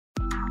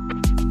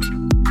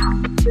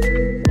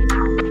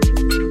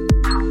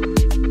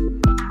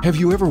Have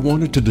you ever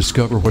wanted to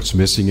discover what's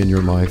missing in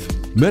your life?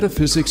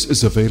 Metaphysics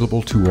is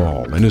available to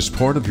all and is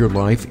part of your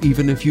life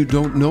even if you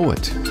don't know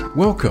it.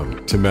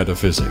 Welcome to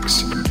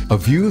Metaphysics, a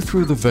view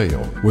through the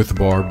veil with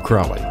Barb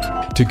Crowley.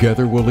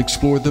 Together we'll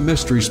explore the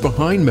mysteries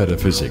behind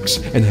metaphysics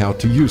and how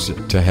to use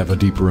it to have a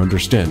deeper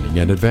understanding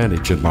and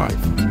advantage in life.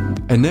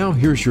 And now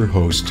here's your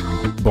host,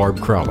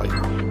 Barb Crowley.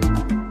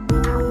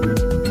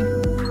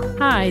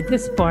 Hi,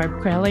 this is Barb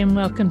Crowley and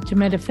welcome to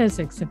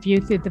Metaphysics, a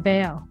view through the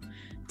veil.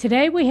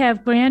 Today we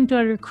have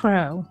Granddaughter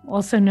Crow,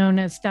 also known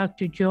as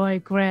Dr. Joy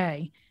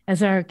Gray,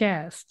 as our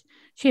guest.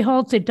 She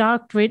holds a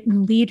doctorate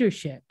in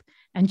leadership,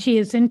 and she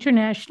is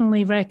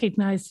internationally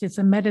recognized as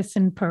a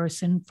medicine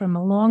person from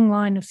a long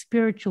line of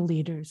spiritual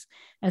leaders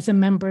as a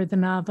member of the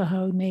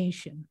Navajo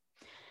Nation.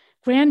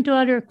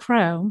 Granddaughter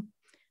Crow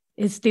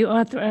is the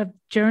author of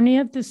Journey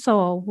of the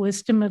Soul,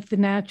 Wisdom of the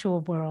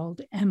Natural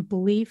World, and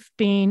Belief,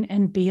 Being,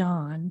 and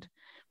Beyond,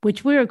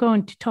 which we are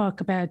going to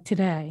talk about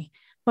today.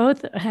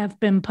 Both have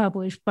been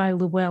published by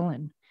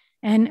Llewellyn.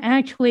 And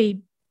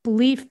actually,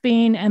 Belief,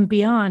 Being, and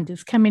Beyond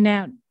is coming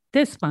out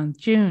this month,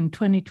 June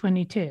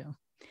 2022.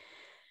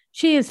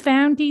 She is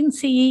founding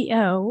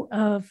CEO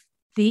of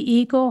the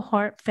Eagle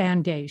Heart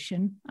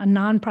Foundation, a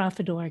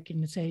nonprofit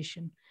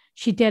organization.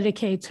 She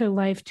dedicates her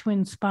life to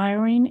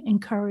inspiring,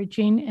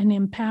 encouraging, and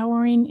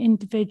empowering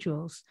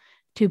individuals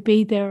to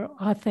be their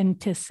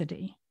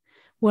authenticity.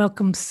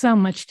 Welcome so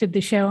much to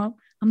the show.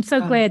 I'm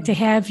so glad to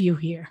have you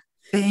here.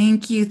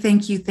 Thank you,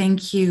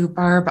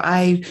 Barb.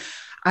 I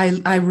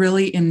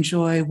really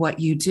enjoy what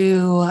you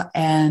do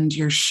and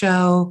your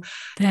show.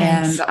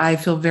 Thanks. And I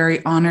feel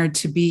very honored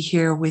to be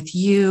here with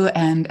you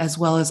and as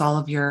well as all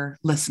of your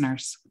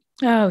listeners.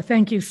 Oh,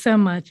 thank you so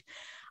much.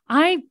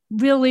 I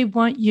really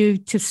want you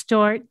to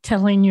start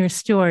telling your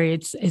story.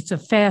 It's a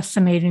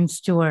fascinating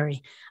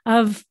story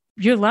of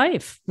your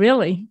life,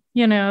 really,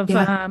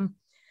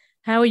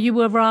 how you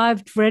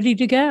arrived ready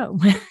to go.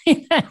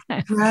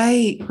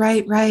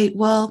 Right.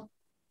 Well,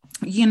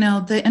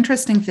 the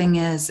interesting thing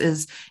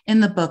is in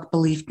the book,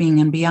 Belief, Being,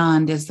 and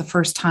Beyond is the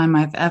first time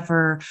I've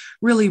ever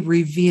really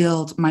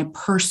revealed my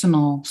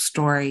personal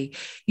story.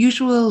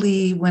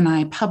 Usually when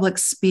I public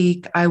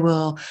speak, I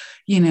will,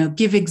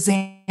 give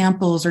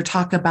examples or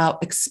talk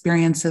about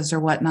experiences or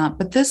whatnot.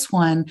 But this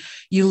one,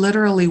 you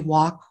literally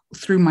walk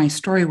through my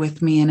story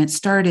with me. And it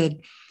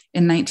started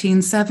in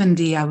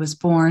 1970. I was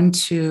born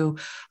to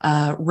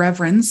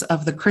reverends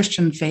of the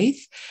Christian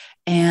faith.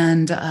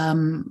 And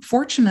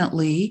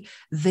fortunately,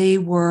 they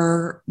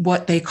were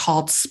what they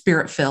called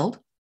spirit-filled,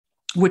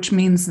 which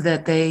means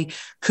that they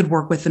could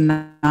work with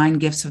the 9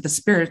 gifts of the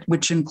spirit,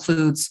 which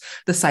includes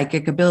the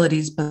psychic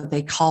abilities, but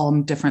they call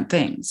them different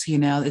things.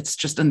 It's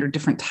just under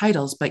different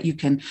titles, but you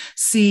can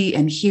see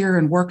and hear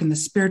and work in the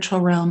spiritual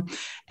realm.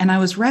 And I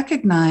was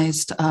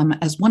recognized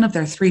as one of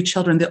their 3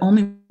 children, the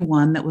only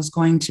one that was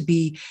going to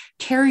be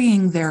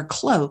carrying their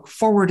cloak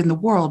forward in the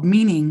world,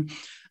 meaning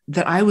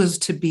that I was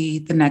to be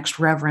the next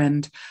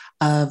reverend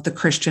of the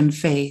Christian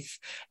faith.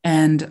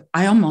 And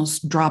I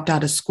almost dropped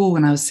out of school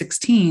when I was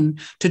 16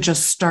 to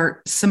just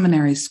start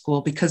seminary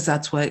school, because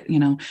that's what,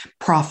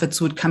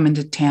 prophets would come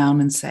into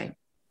town and say,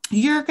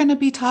 you're going to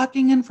be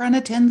talking in front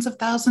of tens of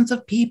thousands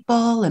of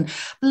people and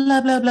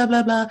blah, blah, blah,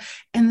 blah, blah.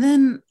 And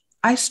then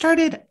I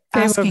started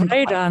asking. They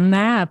were right on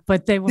that,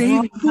 but they were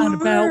wrong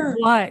about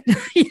what?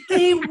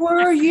 They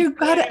were. You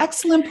got an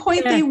excellent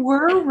point. Yeah. They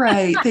were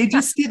right. They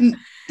just didn't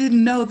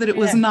know that it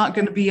was not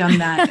going to be on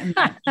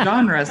that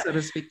genre, so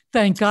to speak.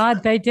 Thank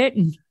God they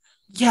didn't.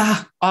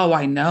 Yeah. Oh,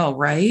 I know.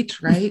 Right.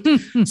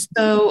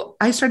 So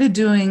I started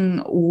doing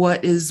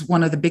what is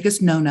one of the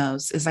biggest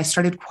no-nos is I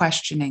started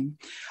questioning.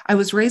 I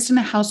was raised in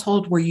a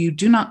household where you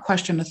do not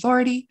question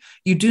authority.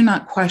 You do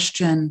not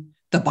question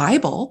the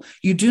Bible.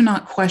 You do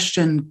not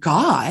question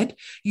God.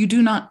 You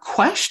do not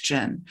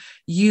question.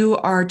 You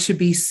are to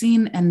be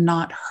seen and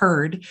not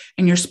heard,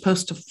 and you're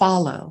supposed to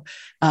follow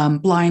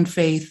blind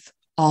faith,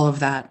 all of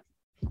that.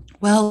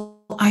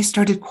 Well, I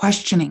started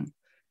questioning,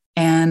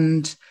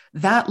 and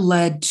that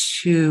led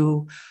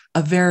to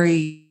a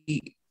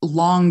very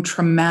long,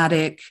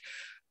 traumatic,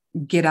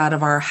 get out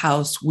of our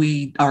house,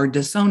 we are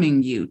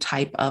disowning you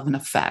type of an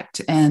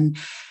effect.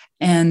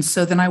 And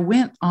so then I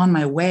went on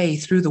my way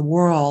through the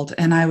world,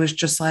 and I was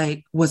just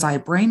like, was I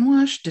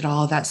brainwashed? Did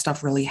all of that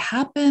stuff really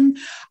happen?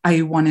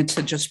 I wanted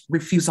to just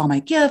refuse all my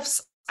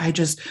gifts. I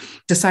just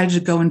decided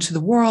to go into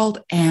the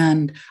world,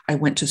 and I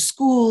went to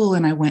school,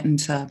 and I went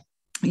into,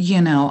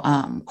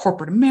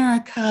 corporate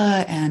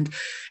America. And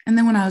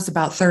then when I was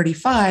about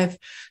 35,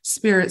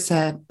 Spirit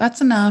said,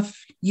 that's enough.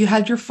 You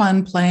had your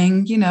fun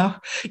playing,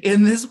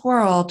 in this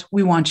world,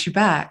 we want you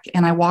back.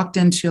 And I walked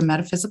into a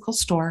metaphysical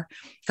store,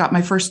 got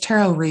my first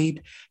tarot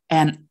read,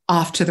 and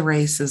off to the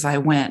races I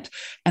went.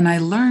 And I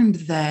learned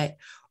that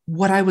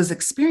what I was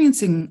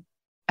experiencing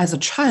as a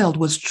child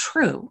was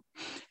true,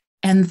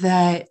 and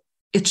that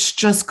it's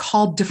just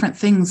called different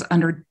things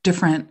under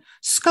different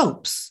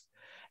scopes.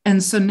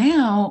 And so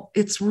now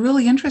it's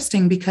really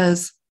interesting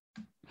because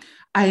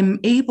I'm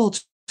able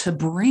to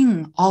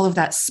bring all of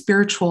that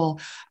spiritual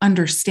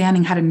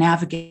understanding, how to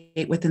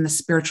navigate within the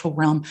spiritual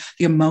realm,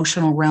 the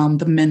emotional realm,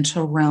 the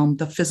mental realm,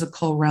 the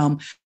physical realm.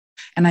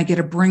 And I get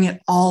to bring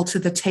it all to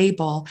the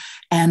table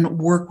and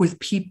work with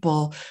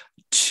people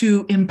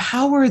to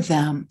empower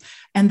them.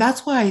 And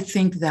that's why I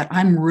think that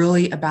I'm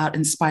really about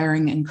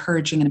inspiring,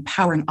 encouraging, and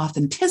empowering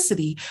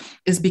authenticity,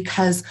 is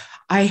because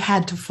I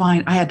had to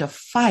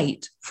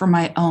fight for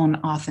my own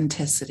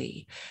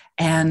authenticity.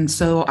 And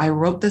so I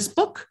wrote this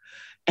book,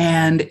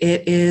 and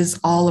it is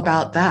all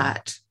about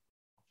that.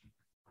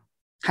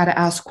 How to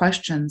ask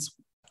questions,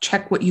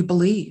 check what you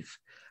believe.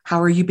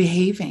 How are you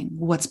behaving?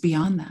 What's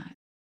beyond that?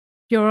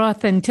 Your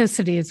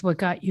authenticity is what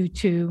got you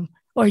to,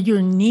 or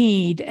your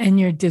need and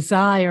your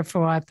desire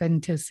for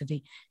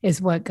authenticity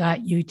is what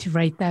got you to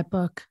write that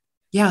book.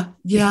 Yeah.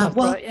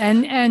 Well,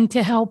 and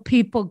to help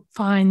people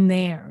find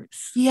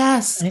theirs.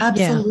 Yes,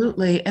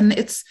 absolutely. Yeah. And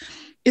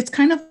it's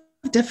kind of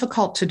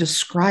difficult to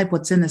describe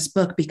what's in this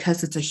book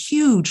because it's a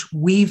huge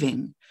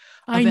weaving.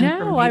 I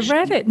know. I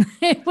read it.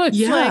 It was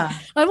like,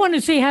 I want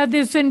to see how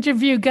this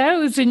interview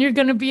goes, and you're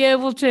going to be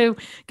able to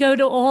go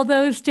to all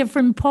those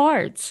different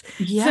parts.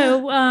 Yeah. So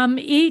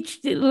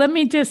let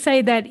me just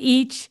say that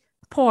each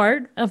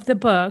part of the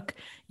book,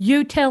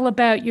 you tell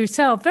about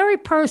yourself, very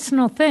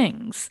personal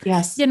things.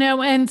 Yes.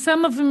 And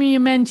some of them you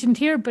mentioned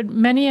here, but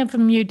many of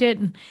them you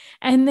didn't.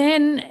 And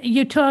then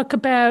you talk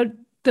about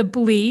the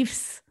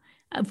beliefs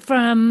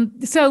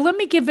so let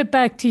me give it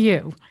back to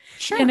you.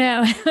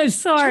 Sure.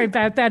 Sorry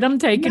about that. I'm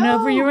taking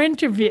over your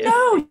interview.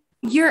 No,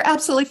 you're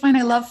absolutely fine.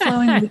 I love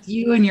flowing with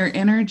you and your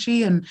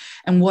energy and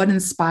what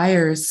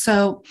inspires.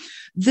 So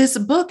this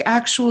book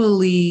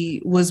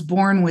actually was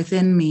born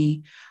within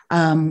me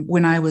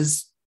when I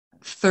was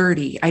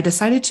 30. I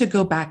decided to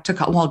go back to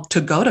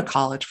go to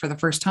college for the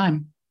first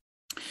time.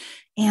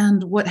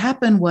 And what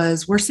happened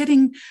was, we're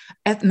sitting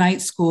at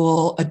night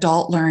school,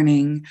 adult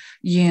learning,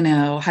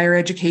 higher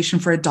education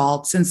for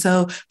adults. And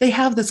so they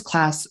have this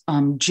class,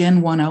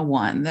 Gen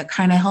 101, that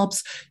kind of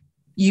helps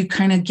you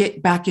kind of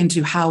get back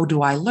into how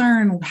do I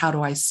learn? How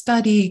do I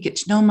study? Get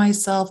to know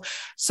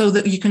myself, so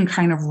that you can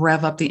kind of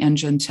rev up the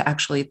engine to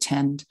actually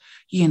attend,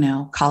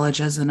 college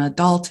as an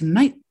adult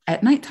and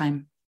at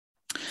nighttime.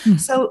 Mm-hmm.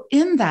 So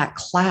in that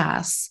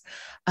class,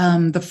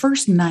 the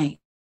first night,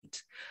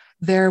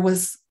 there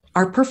was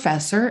our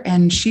professor,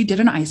 and she did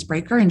an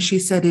icebreaker, and she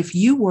said, if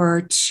you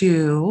were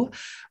to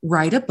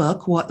write a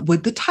book, what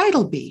would the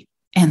title be?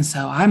 And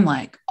so I'm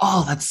like,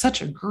 that's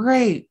so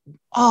great.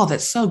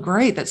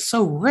 That's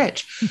so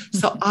rich.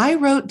 So I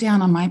wrote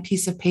down on my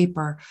piece of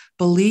paper,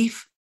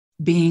 belief,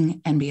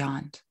 being, and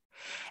beyond.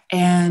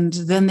 And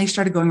then they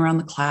started going around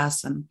the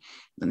class, and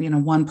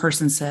one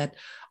person said,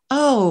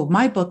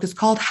 my book is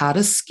called How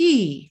to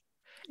Ski.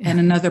 And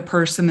another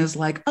person is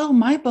like,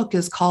 my book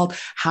is called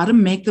How to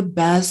Make the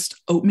Best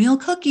Oatmeal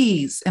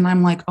Cookies. And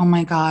I'm like, oh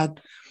my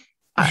God,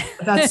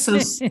 that's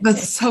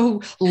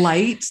so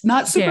light,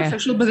 not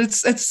superficial, but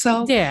it's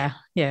so. Yeah.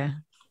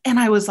 And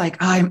I was like,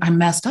 I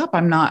messed up.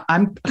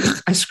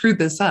 I screwed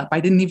this up.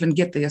 I didn't even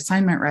get the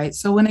assignment right.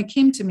 So when it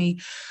came to me,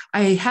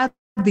 I had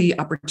the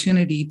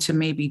opportunity to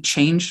maybe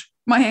change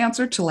my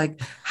answer to like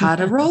how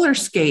to roller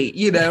skate,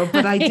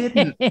 but I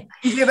didn't.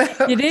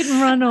 You didn't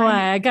run away.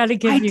 I got to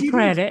give you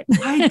credit.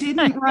 I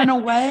didn't run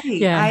away.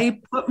 Yeah. I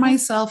put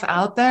myself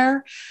out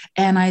there,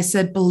 and I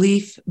said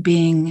belief,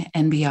 being,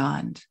 and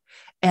beyond.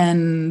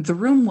 And the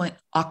room went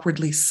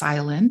awkwardly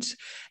silent.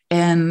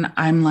 And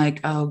I'm like,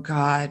 oh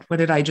God, what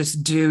did I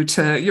just do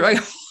to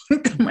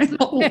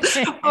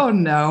oh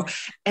no.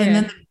 And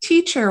then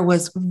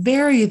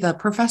the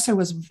professor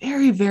was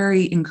very,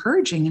 very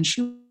encouraging. And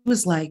she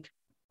was like,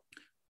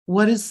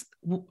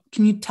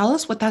 can you tell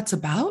us what that's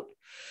about?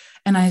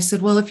 And I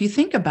said, well, if you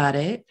think about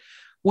it,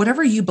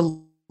 whatever you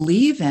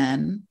believe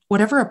in,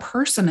 whatever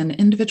an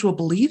individual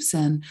believes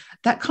in,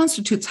 that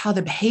constitutes how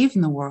they behave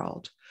in the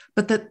world,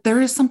 but that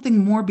there is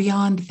something more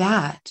beyond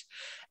that.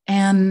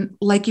 And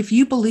like, if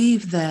you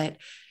believe that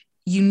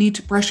you need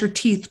to brush your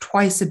teeth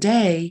twice a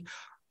day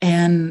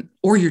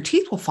or your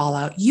teeth will fall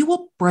out, you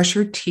will brush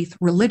your teeth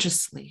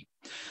religiously.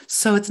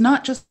 So it's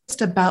not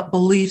just about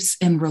beliefs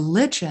in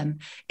religion,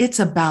 it's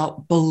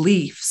about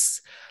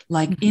beliefs,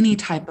 like any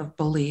type of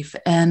belief.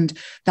 And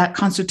that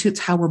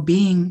constitutes how we're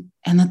being,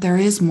 and that there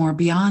is more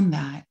beyond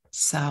that.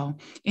 So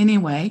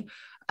anyway,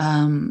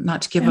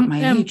 not to give up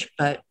my age,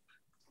 but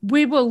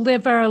we will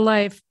live our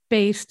life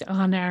based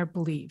on our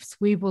beliefs.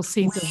 We will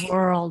see the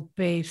world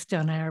based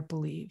on our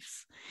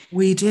beliefs.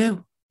 We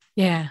do.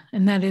 Yeah.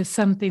 And that is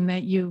something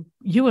that you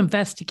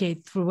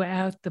investigate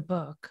throughout the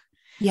book.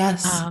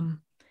 Yes.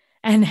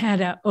 And how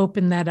to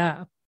open that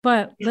up.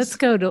 But let's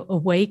go to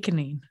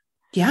awakening.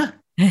 Yeah,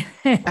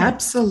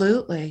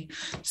 absolutely.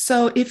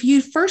 So if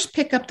you first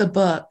pick up the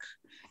book,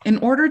 in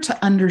order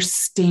to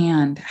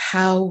understand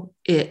how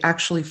it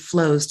actually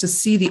flows, to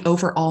see the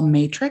overall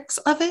matrix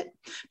of it,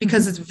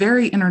 because it's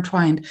very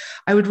intertwined,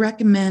 I would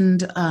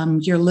recommend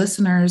your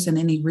listeners and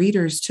any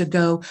readers to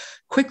go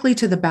quickly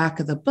to the back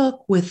of the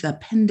book with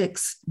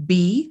Appendix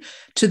B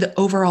to the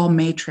overall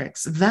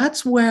matrix.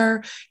 That's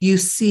where you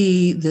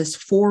see this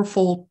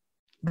fourfold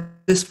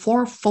this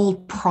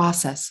fourfold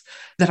process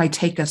that I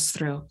take us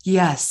through.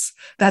 Yes,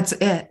 that's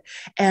it.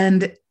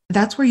 And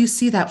that's where you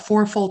see that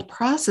fourfold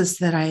process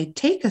that I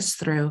take us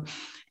through.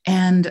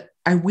 And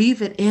I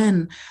weave it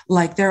in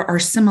like there are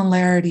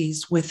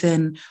similarities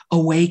within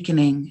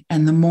awakening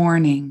and the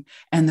morning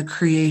and the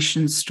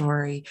creation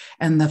story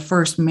and the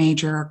first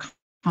major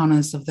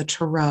arcanas of the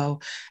tarot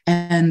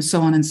and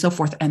so on and so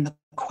forth, and the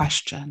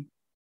question.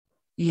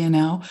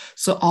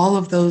 So all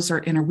of those are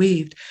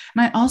interweaved.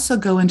 And I also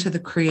go into the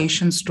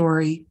creation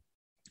story,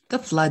 the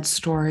flood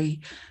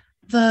story,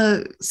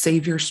 the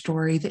savior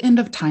story, the end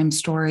of time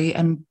story,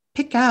 and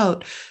pick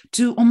out,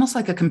 do almost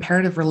like a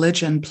comparative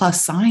religion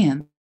plus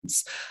science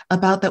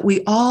about that.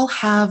 We all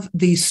have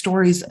these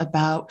stories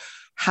about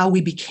how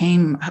we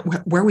became,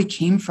 where we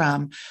came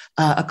from,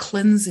 a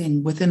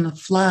cleansing within the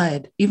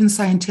flood. Even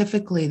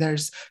scientifically,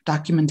 there's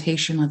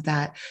documentation of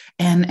that.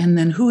 And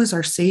then who is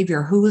our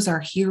savior? Who is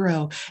our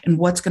hero? And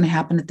what's going to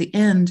happen at the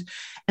end?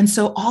 And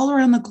so all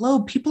around the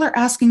globe, people are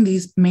asking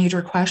these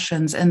major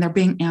questions, and they're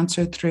being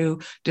answered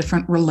through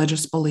different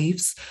religious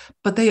beliefs.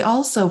 But they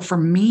also, for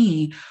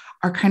me,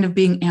 are kind of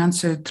being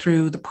answered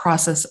through the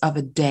process of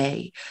a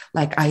day.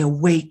 Like I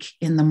awake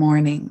in the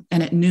morning,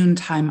 and at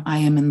noontime, I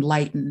am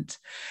enlightened.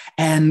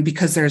 And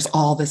because there's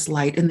all this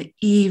light in the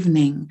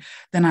evening,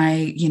 then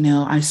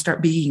I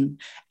start being.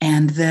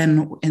 And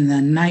then in the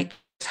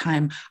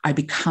nighttime, I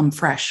become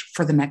fresh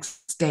for the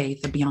next day,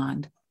 the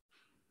beyond.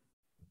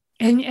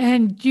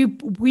 And you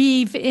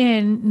weave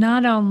in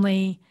not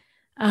only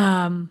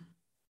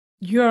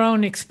your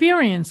own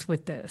experience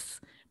with this,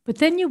 but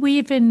then you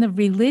weave in the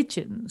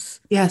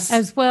religions, yes,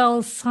 as well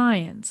as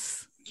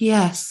science.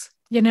 Yes.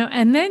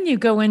 And then you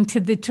go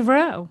into the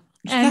tarot,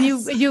 and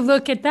yes. you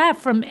look at that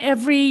from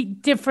every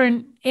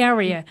different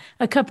area,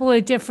 a couple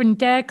of different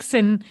decks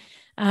and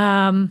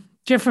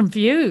different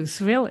views,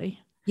 really.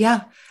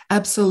 Yeah,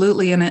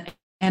 absolutely.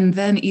 And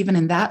then even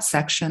in that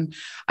section,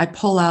 I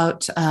pull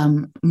out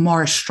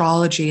more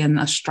astrology and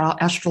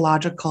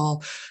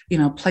astrological,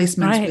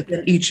 placements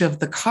within each of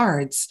the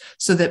cards,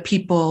 so that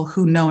people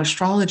who know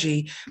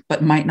astrology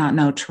but might not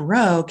know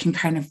tarot can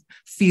kind of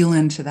feel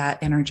into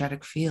that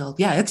energetic field.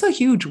 Yeah, it's a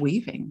huge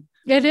weaving.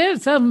 It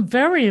is. I'm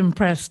very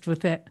impressed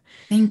with it.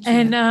 Thank you.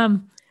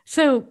 And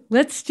so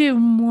let's do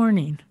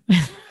morning.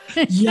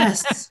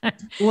 Yes.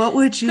 What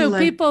would you like?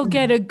 So people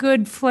get a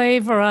good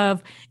flavor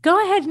of, go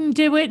ahead and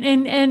do it,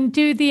 and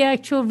do the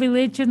actual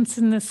religions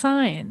and the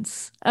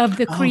science of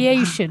the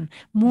creation.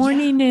 Wow.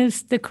 Morning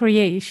is the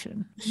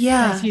creation.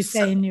 Yeah. As you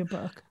say in your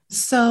book.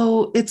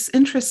 So it's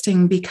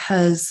interesting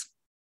because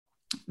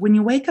when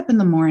you wake up in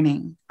the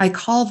morning, I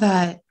call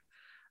that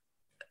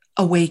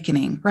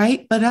awakening,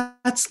 right? But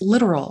that's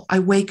literal. I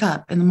wake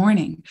up in the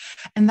morning,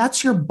 and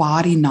that's your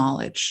body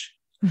knowledge.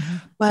 Mm-hmm.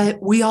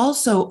 But we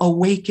also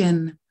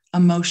awaken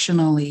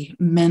emotionally,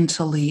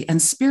 mentally,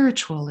 and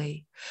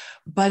spiritually.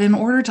 But in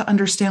order to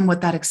understand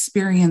what that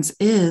experience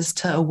is,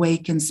 to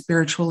awaken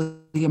spiritually,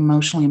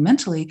 emotionally, and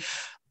mentally,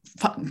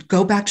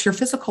 go back to your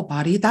physical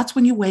body. That's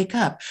when you wake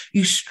up,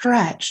 you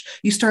stretch,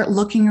 you start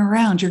looking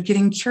around, you're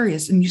getting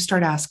curious, and you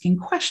start asking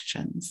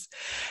questions.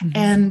 Mm-hmm.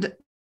 And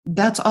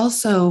that's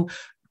also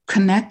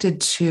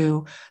connected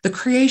to the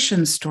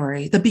creation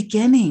story, the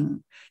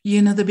beginning.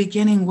 The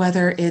beginning,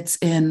 whether it's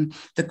in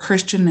the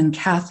Christian and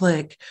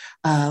Catholic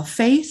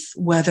faith,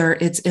 whether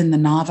it's in the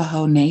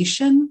Navajo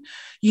Nation.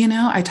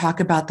 I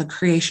talk about the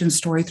creation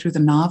story through the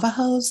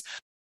Navajos.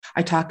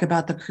 I talk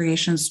about the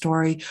creation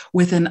story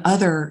within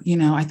other,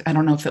 I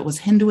don't know if it was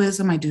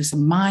Hinduism, I do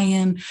some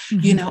Mayan,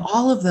 mm-hmm.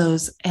 All of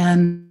those.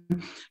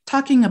 And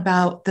talking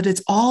about that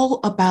it's all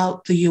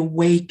about the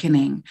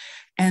awakening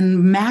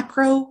and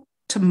macro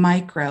to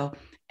micro.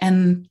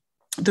 And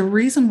the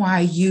reason why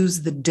I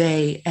use the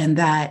day and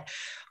that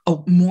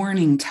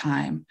morning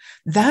time,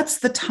 that's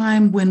the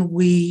time when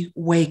we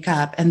wake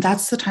up, and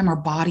that's the time our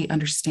body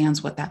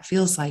understands what that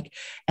feels like.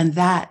 And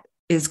that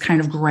is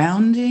kind of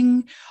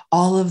grounding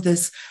all of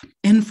this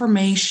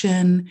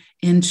information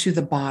into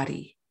the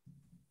body.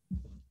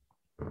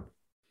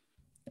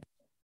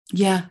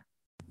 Yeah.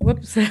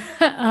 Whoops.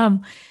 It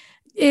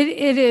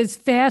is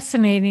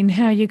fascinating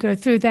how you go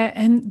through that,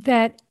 and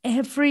that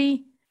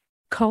every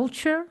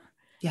culture,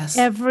 yes,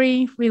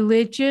 every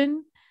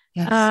religion,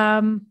 yes,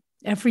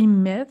 every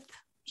myth,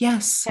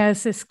 yes,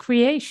 has this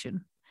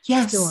creation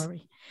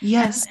story.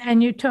 Yes.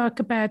 And you talk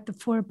about the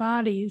four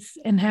bodies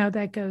and how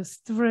that goes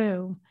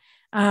through.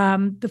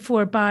 The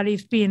four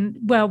bodies being,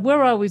 well,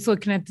 we're always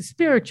looking at the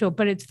spiritual,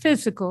 but it's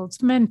physical,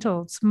 it's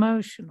mental, it's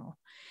emotional.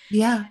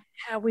 Yeah.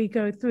 How we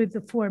go through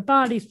the four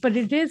bodies, but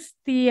it is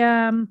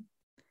the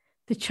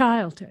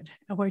childhood,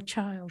 our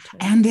childhood.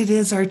 And it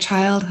is our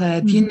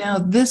childhood.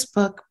 Mm-hmm. This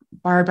book,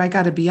 Barb, I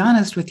got to be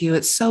honest with you,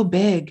 it's so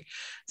big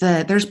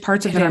that there's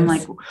parts of it I'm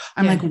like,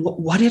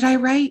 what did I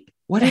write?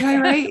 What did I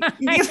write?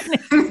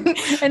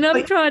 And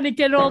I'm trying to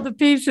get all the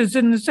pieces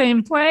in the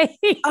same place.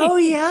 Oh,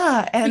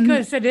 yeah. And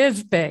because it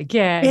is big.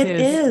 Yeah, it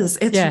is.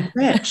 It's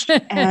rich.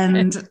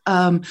 And,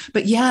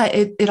 but yeah,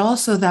 it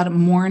also, that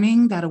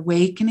morning, that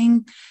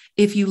awakening,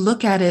 if you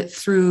look at it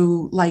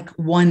through like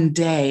one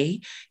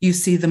day, you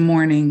see the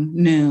morning,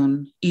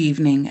 noon,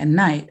 evening, and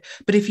night.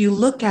 But if you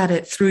look at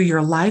it through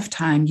your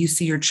lifetime, you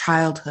see your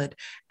childhood,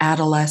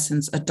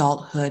 adolescence,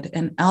 adulthood,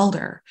 and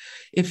elder.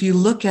 If you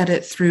look at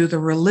it through the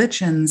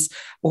religions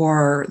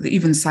or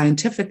even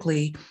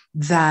scientifically,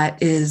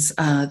 that is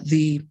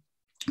the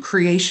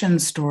creation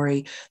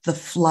story, the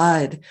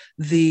flood,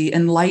 the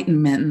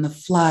enlightenment and the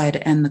flood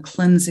and the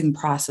cleansing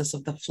process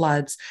of the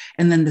floods.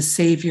 And then the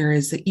savior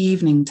is the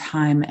evening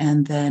time.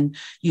 And then,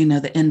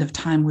 the end of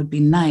time would be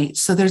night.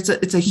 So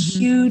it's a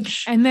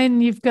huge. And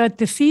then you've got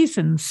the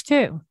seasons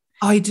too.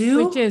 I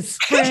do? Which is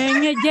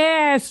spring.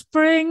 Yeah,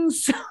 spring,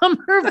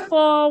 summer,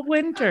 fall,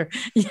 winter.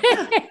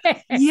 Yeah.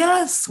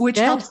 Yes, which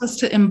helps us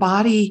to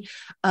embody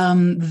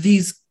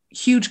these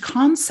huge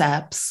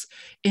concepts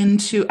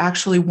into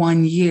actually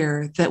 1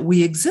 year that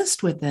we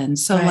exist within.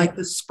 So like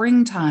the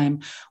springtime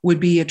would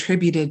be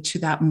attributed to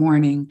that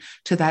morning,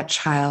 to that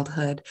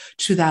childhood,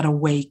 to that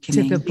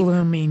awakening. To the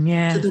blooming,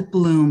 yeah. To the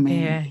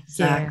blooming, yeah,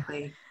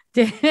 exactly.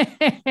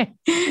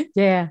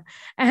 Yeah.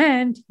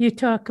 And you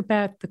talk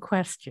about the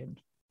question.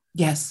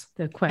 Yes.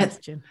 The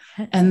question.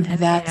 And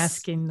that's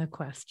asking the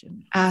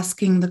question.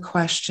 Asking the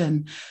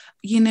question.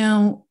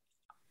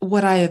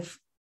 What I have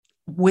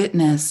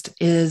witnessed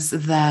is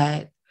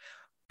that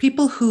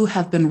people who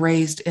have been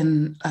raised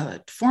in a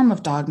form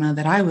of dogma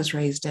that I was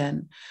raised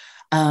in,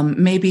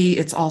 maybe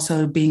it's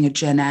also being a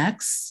Gen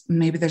X.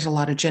 Maybe there's a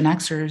lot of Gen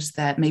Xers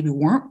that maybe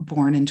weren't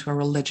born into a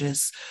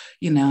religious,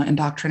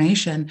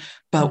 indoctrination,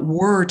 but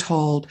were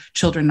told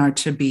children are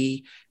to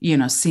be,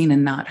 seen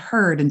and not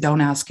heard, and don't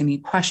ask any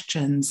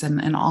questions,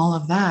 and all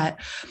of that.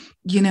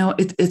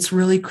 It's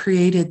really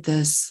created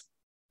this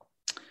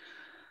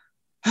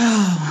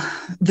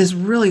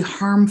really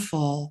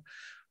harmful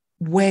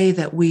way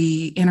that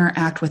we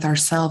interact with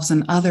ourselves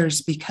and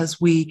others,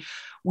 because we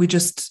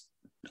just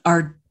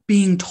are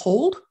being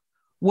told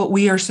what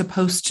we are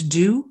supposed to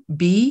do,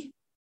 be,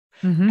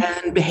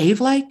 and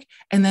behave like,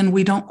 and then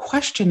we don't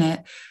question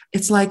it.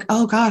 It's like,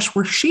 oh gosh,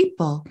 we're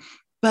sheeple.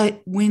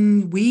 But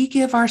when we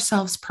give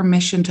ourselves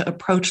permission to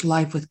approach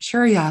life with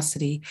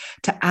curiosity,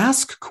 to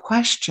ask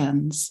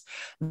questions,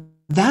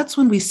 that's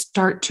when we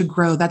start to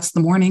grow. That's the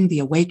morning, the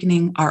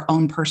awakening, our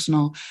own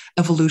personal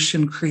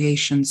evolution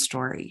creation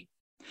story.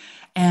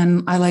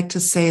 And I like to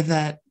say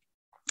that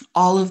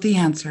all of the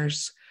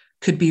answers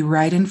could be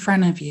right in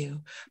front of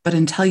you, but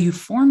until you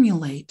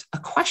formulate a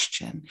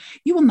question,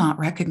 you will not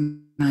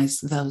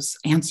recognize those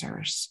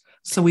answers.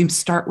 So we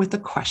start with a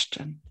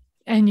question.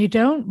 And you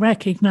don't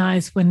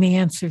recognize when the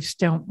answers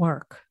don't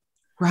work.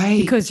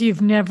 Right. Because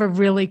you've never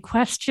really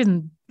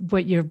questioned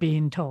what you're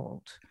being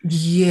told.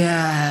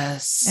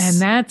 Yes. And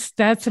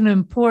that's an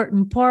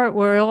important part,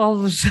 where all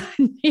of a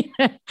sudden,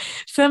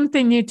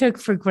 something you took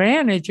for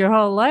granted your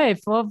whole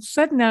life, all of a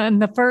sudden in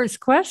the first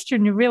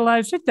question, you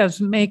realize it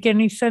doesn't make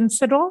any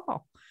sense at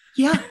all.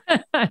 Yeah.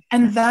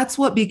 And that's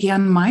what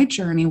began my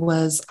journey.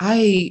 Was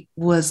I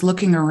was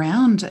looking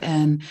around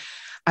and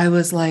I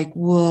was like,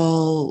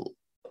 well,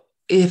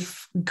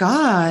 if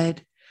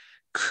God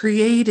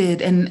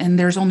created, and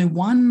there's only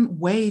one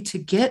way to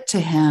get to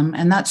him,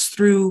 and that's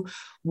through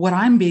what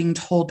I'm being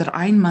told that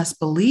I must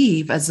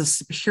believe as a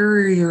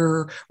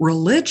superior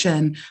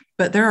religion,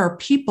 but there are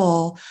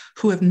people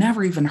who have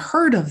never even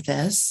heard of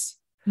this.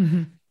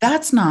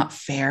 That's not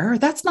fair.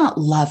 That's not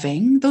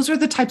loving. Those are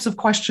the types of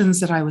questions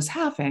that I was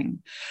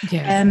having.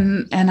 Yeah.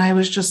 And I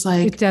was just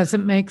like, it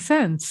doesn't make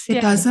sense. It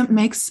doesn't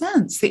make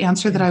sense, the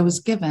answer that I was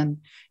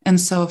given. And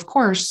so, of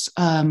course,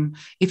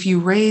 if you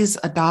raise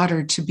a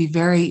daughter to be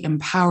very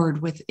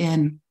empowered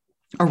within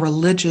a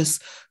religious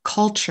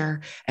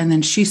culture, and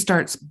then she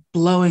starts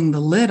blowing the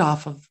lid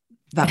off of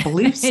that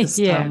belief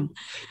system,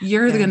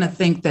 you're going to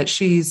think that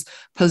she's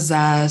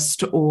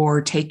possessed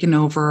or taken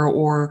over,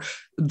 or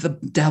the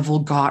devil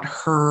got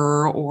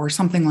her, or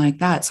something like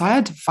that. So I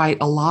had to fight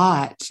a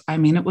lot. I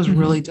mean, it was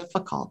really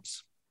difficult.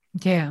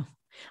 Yeah.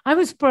 I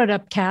was brought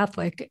up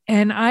Catholic,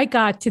 and I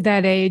got to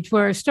that age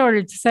where I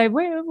started to say,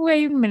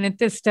 wait a minute,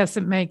 this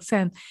doesn't make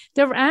sense.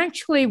 There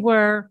actually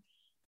were,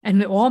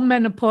 and all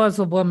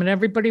menopausal women,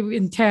 everybody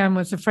in town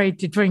was afraid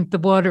to drink the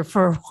water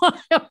for a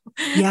while.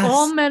 Yes.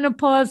 All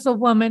menopausal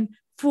women,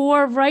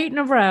 four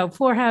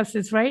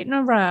houses right in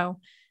a row,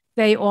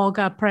 they all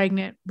got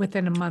pregnant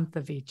within a month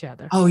of each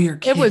other. Oh, you're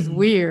kidding. It was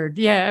weird.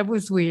 Yeah, it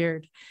was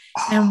weird.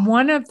 And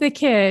one of the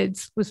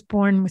kids was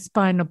born with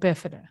spina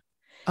bifida.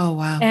 Oh,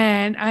 wow.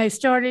 And I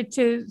started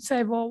to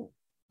say, well,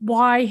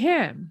 why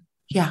him?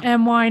 Yeah.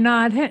 And why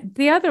not him?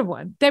 The other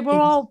one? They were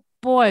all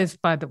boys,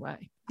 by the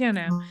way,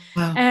 Wow.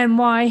 And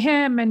why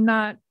him and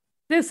not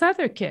this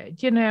other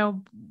kid,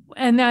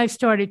 And I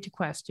started to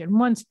question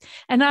once.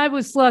 And I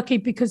was lucky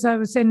because I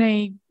was in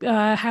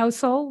a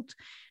household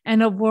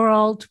and a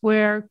world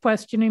where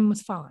questioning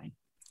was fine,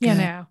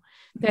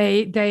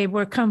 They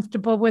were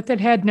comfortable with it,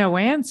 had no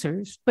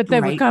answers, but they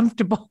were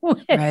comfortable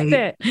with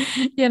it,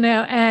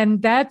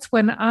 and that's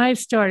when I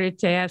started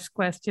to ask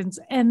questions.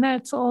 And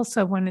that's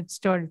also when it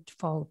started to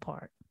fall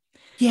apart.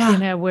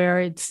 Yeah.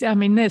 Where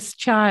this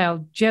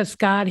child just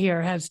got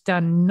here, has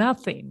done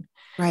nothing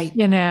Right.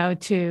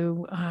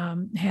 To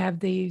have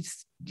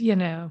these,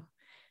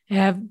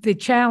 have the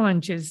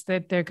challenges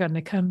that they're going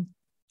to come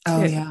to,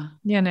 Oh,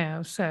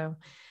 yeah. So,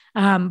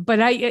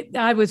 but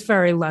I was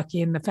very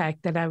lucky in the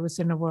fact that I was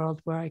in a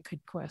world where I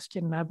could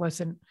question. I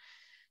wasn't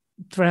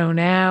thrown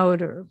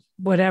out or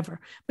whatever.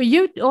 But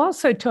you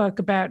also talk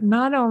about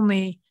not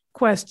only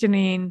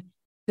questioning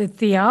the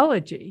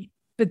theology,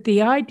 but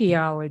the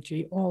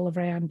ideology all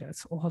around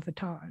us all the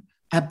time.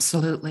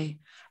 Absolutely.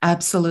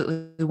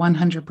 Absolutely.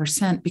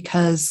 100%.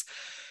 Because,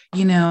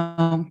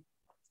 when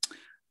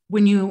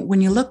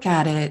you look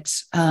at it,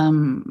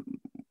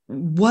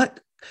 what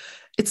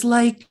it's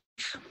like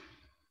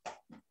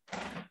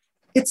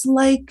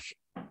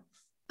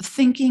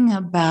thinking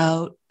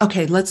about,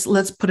 okay,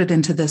 let's put it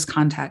into this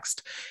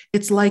context.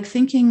 It's like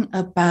thinking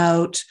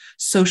about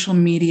social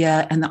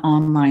media and the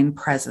online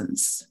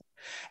presence,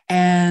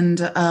 and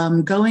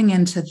going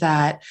into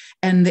that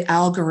and the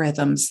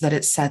algorithms that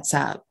it sets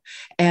up,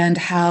 and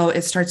how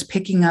it starts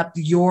picking up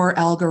your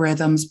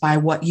algorithms by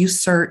what you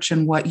search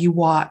and what you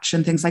watch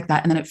and things like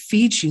that. And then it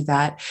feeds you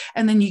that.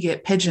 And then you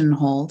get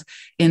pigeonholed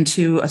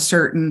into a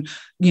certain,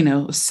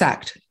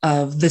 sect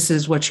of this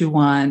is what you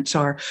want,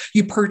 or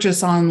you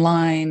purchase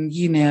online,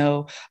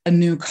 a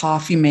new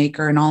coffee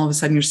maker, and all of a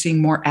sudden you're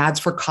seeing more ads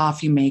for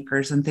coffee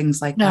makers and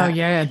things like that. Oh,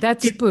 yeah,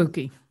 that's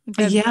spooky.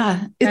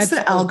 It's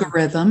the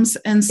algorithms.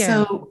 And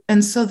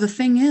so the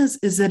thing is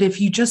that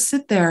if you just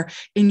sit there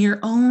in your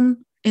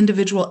own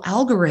individual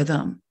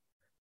algorithm,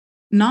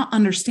 not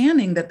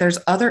understanding that there's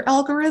other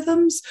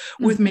algorithms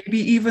with maybe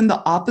even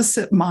the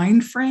opposite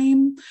mind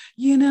frame,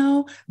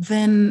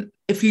 then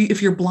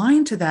if you're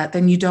blind to that,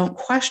 then you don't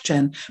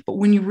question. But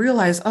when you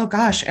realize, oh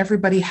gosh,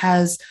 everybody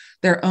has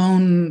their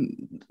own,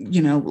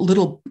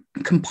 little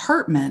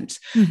compartment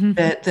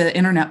that the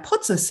internet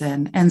puts us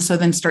in. And so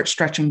then start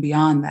stretching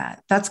beyond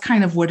that. That's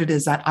kind of what it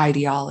is, that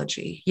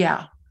ideology.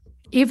 Yeah.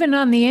 Even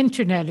on the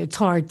internet, it's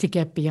hard to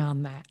get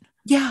beyond that.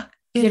 Yeah.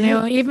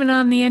 Even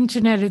on the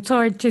internet, it's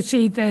hard to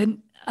see the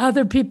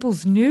other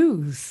people's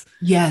news.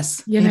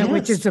 Yes.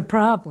 Which is a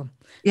problem.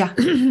 Yeah.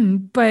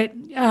 But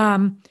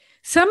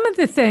some of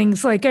the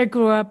things, like I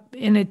grew up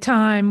in a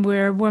time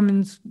where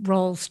women's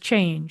roles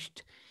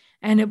changed.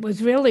 And it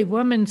was really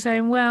women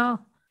saying,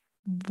 well,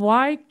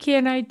 why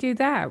can't I do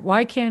that?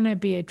 Why can't I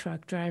be a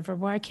truck driver?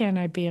 Why can't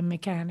I be a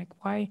mechanic?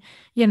 Why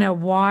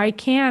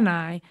can't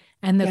I?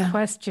 And the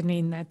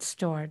questioning that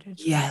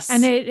started. Yes.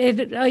 And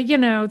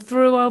it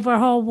threw over a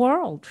whole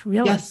world,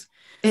 really. Yes,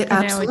 it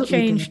absolutely it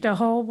changed the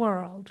whole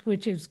world,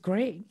 which is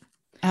great.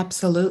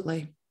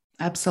 Absolutely.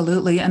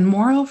 Absolutely. And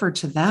moreover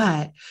to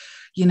that,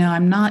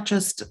 I'm not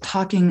just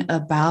talking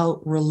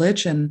about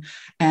religion,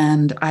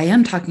 and I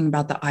am talking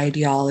about the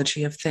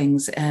ideology of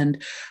things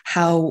and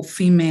how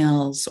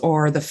females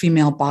or the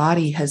female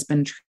body has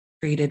been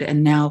treated.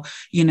 And now,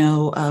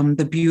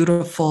 the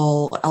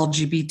beautiful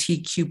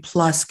LGBTQ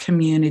plus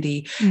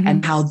community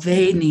and how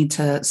they need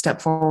to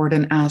step forward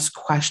and ask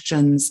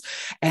questions,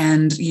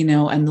 and,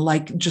 and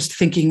like just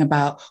thinking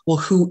about, well,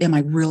 who am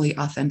I really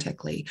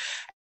authentically?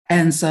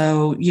 And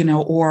so,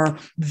 or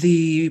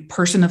the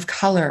person of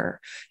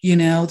color,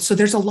 so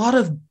there's a lot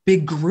of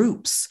big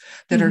groups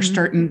that are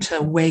starting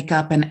to wake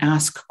up and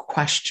ask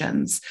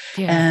questions.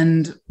 Yeah.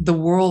 And the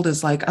world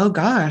is like, oh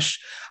gosh,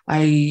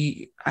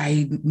 I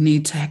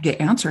need to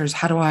get answers.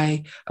 How do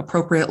I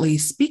appropriately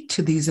speak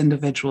to these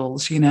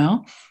individuals,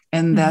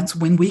 And that's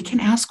when we can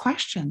ask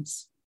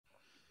questions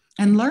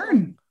and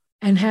learn.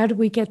 And how do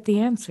we get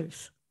the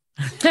answers?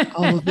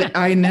 Oh,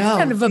 I know.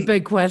 Kind of a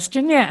big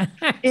question. Yeah.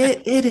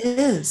 It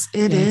is.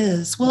 It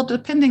is. Well,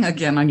 depending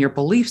again on your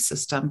belief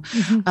system,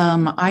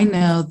 I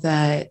know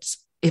that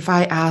if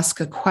I ask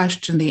a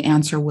question, the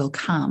answer will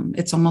come.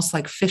 It's almost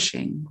like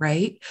fishing,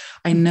 right?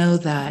 I know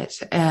that.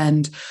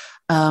 And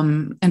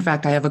in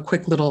fact, I have a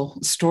quick little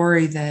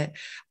story that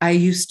I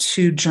used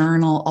to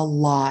journal a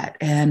lot,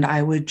 and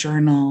I would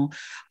journal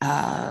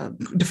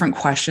different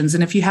questions.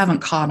 And if you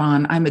haven't caught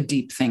on, I'm a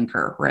deep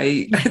thinker,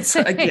 right?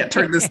 I can't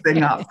turn this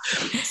thing up.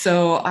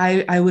 So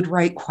I would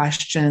write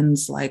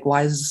questions like,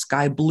 why is the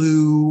sky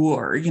blue?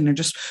 Or,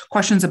 just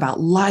questions about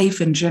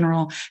life in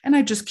general. And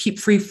I just keep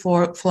free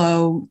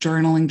flow,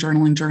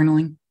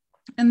 journaling.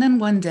 And then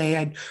one day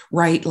I'd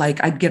write,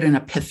 I'd get an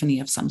epiphany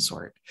of some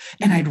sort,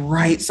 and I'd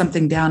write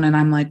something down, and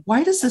I'm like,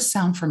 why does this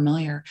sound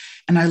familiar?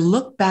 And I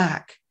look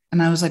back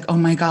and I was like, oh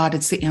my God,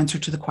 it's the answer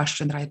to the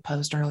question that I had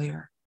posed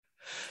earlier.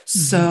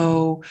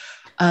 So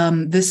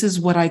this is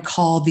what I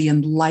call the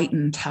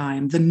enlightened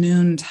time, the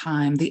noon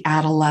time, the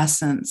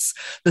adolescence,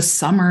 the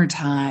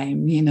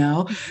summertime.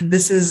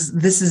 This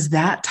is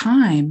that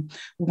time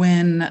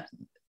when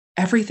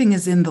everything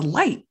is in the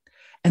light.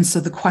 And so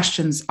the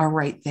questions are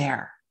right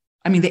there.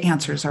 I mean, the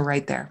answers are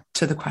right there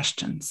to the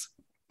questions.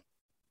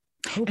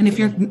 Hopefully. And if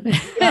you're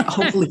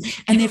hopefully,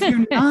 and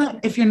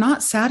if you're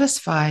not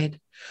satisfied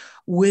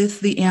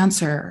with the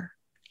answer,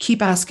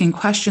 keep asking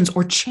questions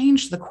or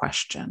change the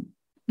question,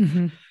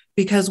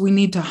 because we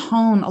need to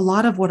hone a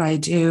lot of what I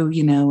do,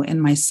 in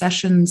my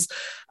sessions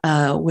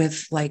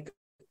with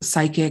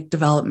psychic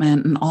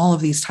development and all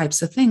of these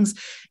types of things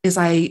is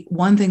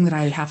one thing that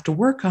I have to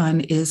work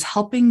on is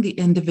helping the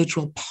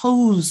individual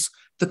pose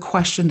the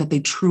question that they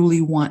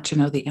truly want to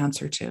know the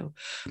answer to.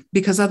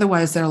 Because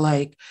otherwise they're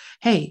like,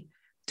 hey,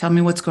 tell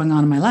me what's going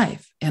on in my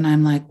life. And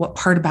I'm like, what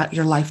part about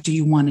your life do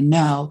you want to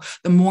know?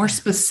 The more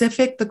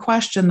specific the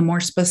question, the more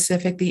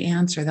specific the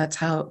answer. That's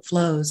how it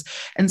flows.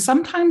 And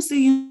sometimes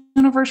the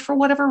universe, for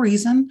whatever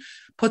reason,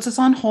 puts us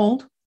on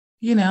hold.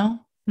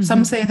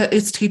 Some say that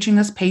it's teaching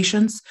us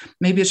patience.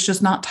 Maybe it's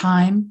just not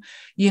time,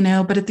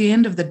 but at the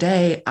end of the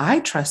day, I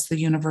trust the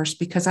universe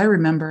because I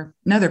remember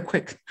another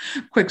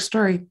quick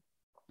story.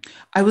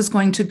 I was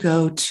going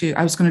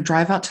to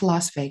drive out to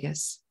Las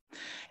Vegas,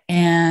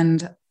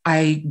 and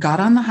I got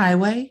on the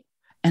highway,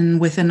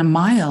 and within a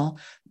mile,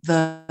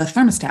 the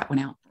thermostat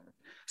went out.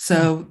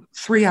 So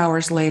 3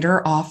 hours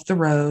later, off the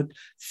road,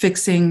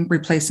 replacing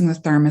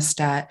the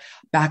thermostat,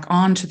 back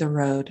onto the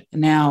road.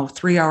 Now,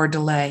 3-hour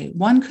delay.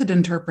 One could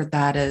interpret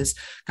that as,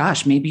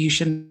 gosh, maybe you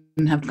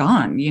shouldn't have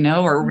gone,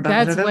 or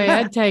that's the way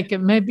I'd take it.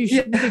 Maybe you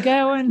shouldn't be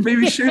going.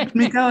 Maybe you shouldn't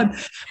be going.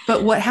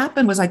 But what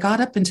happened was I got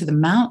up into the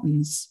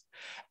mountains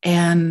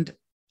and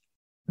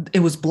it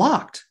was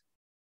blocked.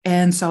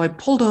 And so I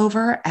pulled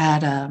over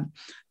at a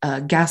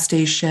gas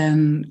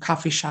station,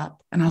 coffee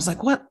shop, and I was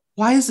like, what?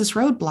 Why is this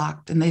road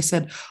blocked? And they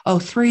said,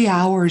 3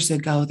 hours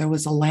ago, there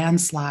was a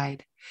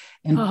landslide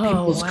and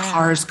people's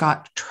cars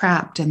got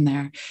trapped in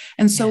there.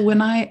 And so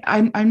when I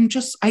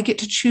get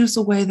to choose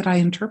the way that I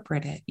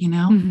interpret it,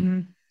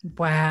 Mm-hmm.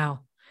 Wow.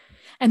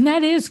 And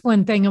that is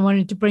one thing I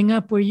wanted to bring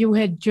up, where you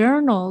had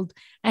journaled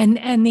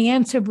and the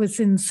answer was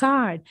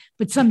inside,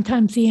 but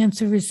sometimes the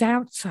answer is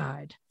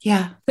outside.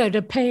 Yeah. So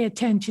to pay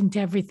attention to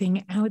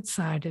everything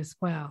outside as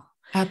well.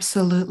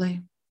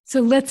 Absolutely. So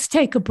let's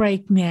take a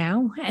break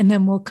now, and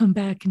then we'll come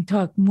back and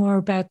talk more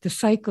about the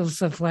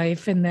cycles of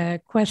life and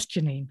the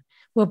questioning.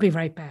 We'll be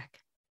right back.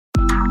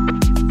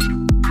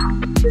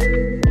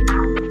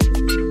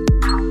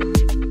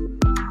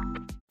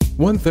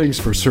 One thing's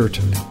for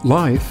certain,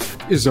 life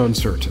is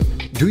uncertain.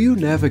 Do you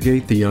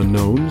navigate the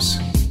unknowns?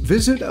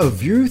 Visit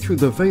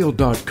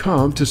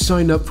aviewthroughtheveil.com to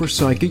sign up for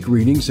psychic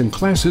readings and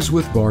classes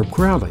with Barb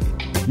Crowley.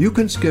 You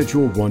can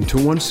schedule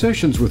one-to-one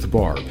sessions with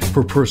Barb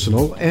for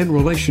personal and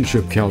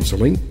relationship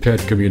counseling, pet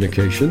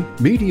communication,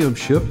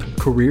 mediumship,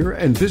 career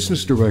and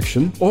business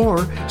direction,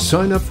 or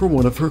sign up for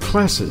one of her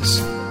classes.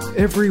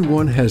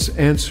 Everyone has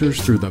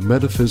answers through the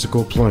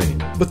metaphysical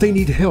plane, but they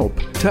need help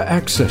to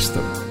access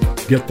them.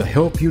 Get the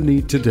help you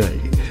need today.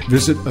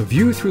 Visit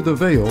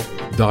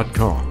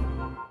aviewthroughtheveil.com.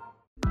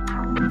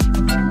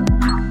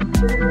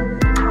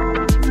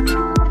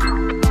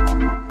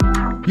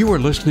 You are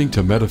listening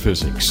to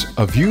Metaphysics,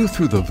 A View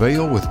Through the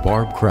Veil with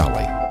Barb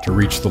Crowley. To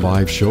reach the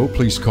live show,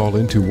 please call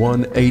into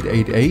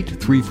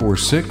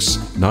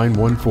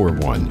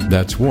 1-888-346-9141.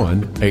 That's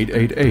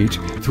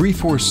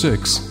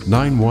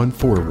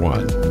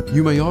 1-888-346-9141.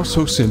 You may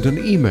also send an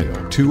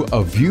email to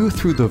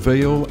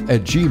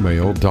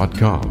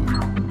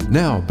aviewthroughtheveil@gmail.com.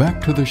 Now,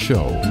 back to the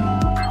show.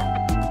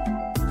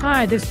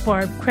 Hi, this is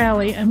Barb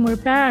Crowley, and we're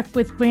back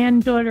with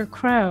Granddaughter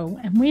Crow,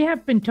 and we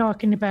have been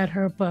talking about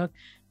her book,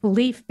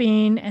 Belief,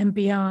 Being, and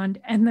Beyond,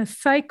 and the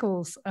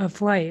cycles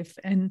of life.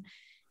 And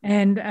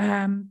in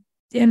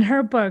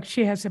her book,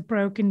 she has it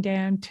broken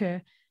down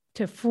to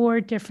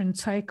 4 different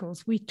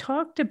cycles. We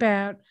talked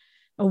about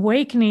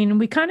awakening, and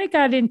we kind of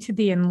got into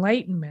the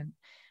enlightenment,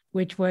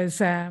 which was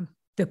the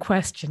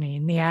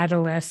questioning, the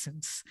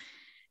adolescence,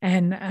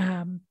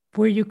 and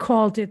where you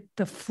called it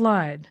the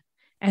flood.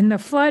 And the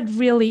flood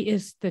really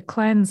is the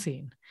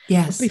cleansing.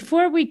 Yes. But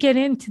before we get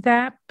into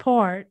that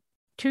part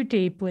too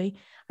deeply,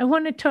 I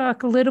want to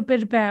talk a little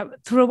bit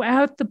about,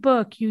 throughout the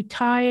book, you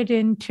tie it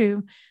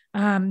into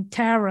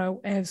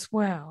tarot as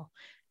well.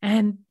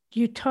 And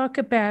you talk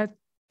about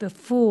the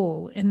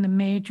Fool in the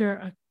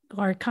major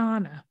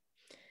arcana.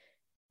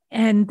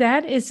 And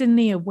that is in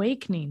the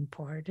awakening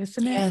part,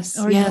 isn't it? Yes.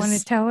 Or you want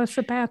to tell us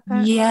about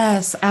that?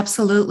 Yes,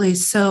 absolutely.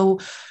 So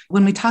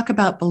when we talk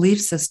about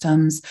belief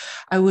systems,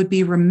 I would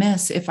be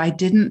remiss if I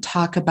didn't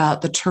talk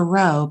about the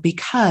tarot,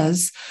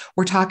 because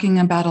we're talking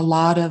about a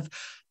lot of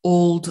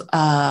old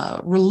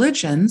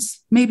religions,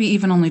 maybe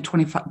even only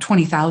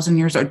 20,000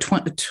 years or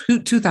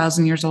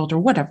 2,000 years old or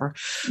whatever.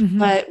 Mm-hmm.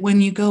 But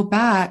when you go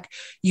back,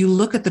 you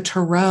look at the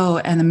tarot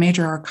and the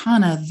major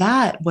arcana,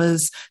 that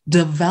was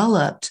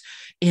developed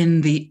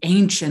in the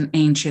ancient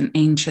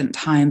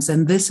times.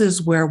 And this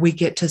is where we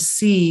get to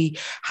see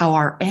how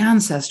our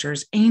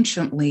ancestors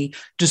anciently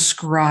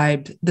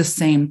described the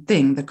same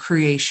thing, the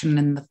creation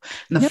and the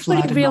flood.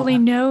 Nobody really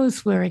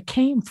knows where it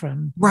came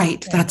from.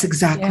 Right. That's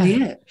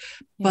exactly it.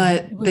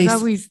 But it was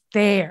always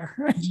there.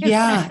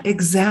 Yeah,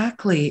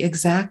 exactly.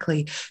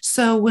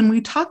 So when we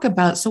talk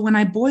about, when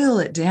I boil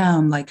it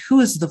down, like, who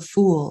is the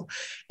Fool?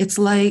 It's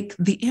like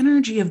the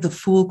energy of the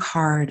Fool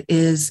card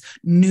is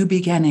new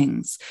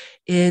beginnings.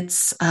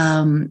 It's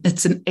an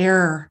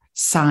air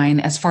sign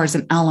as far as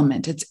an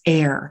element. It's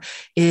air.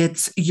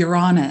 It's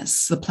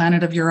Uranus, the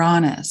planet of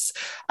Uranus,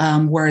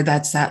 where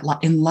that's that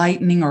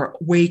enlightening or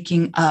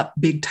waking up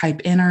big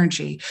type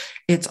energy.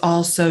 It's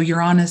also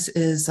Uranus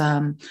is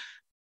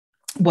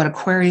what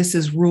Aquarius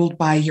is ruled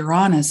by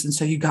Uranus. And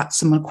so you got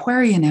some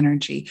Aquarian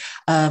energy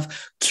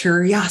of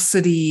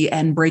curiosity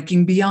and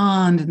breaking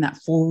beyond and that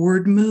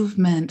forward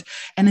movement.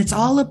 And it's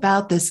all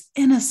about this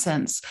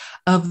innocence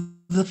of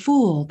the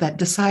fool that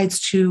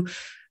decides to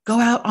go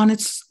out on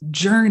its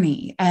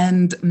journey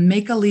and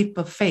make a leap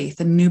of faith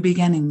and new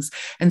beginnings.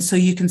 And so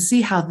you can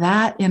see how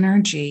that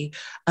energy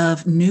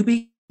of new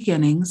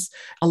beginnings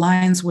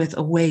aligns with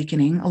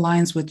awakening,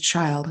 aligns with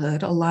childhood,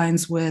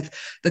 aligns with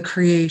the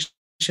creation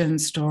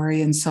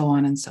story, and so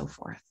on and so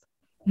forth.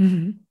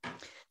 Mm-hmm.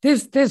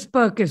 This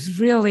book is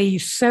really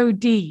so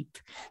deep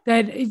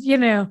that, you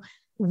know,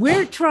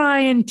 we're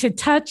trying to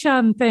touch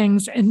on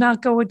things and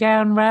not go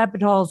down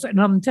rabbit holes.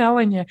 And I'm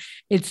telling you,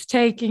 it's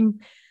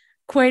taking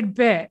quite a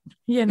bit,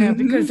 you know,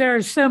 because there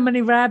are so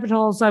many rabbit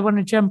holes I want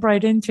to jump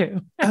right into.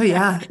 Oh,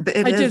 yeah.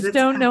 I just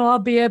don't know I'll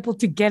be able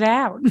to get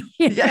out.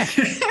 Yeah,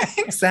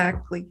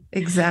 exactly.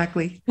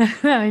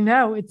 I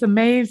know. It's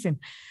amazing.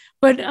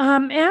 But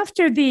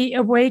after the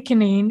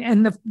awakening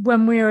and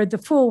when we are the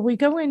fool, we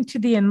go into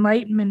the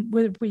enlightenment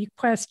where we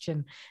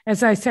question,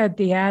 as I said,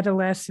 the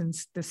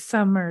adolescence, the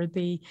summer,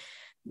 the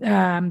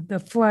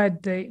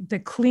flood,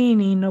 the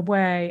cleaning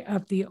away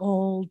of the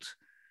old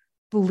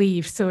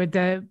beliefs or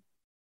the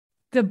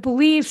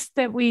beliefs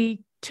that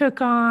we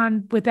took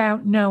on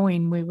without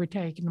knowing we were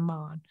taking them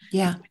on.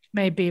 Yeah. Which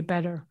may be a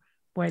better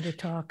way to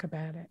talk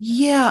about it.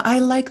 Yeah, I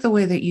like the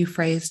way that you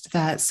phrased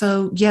that.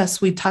 So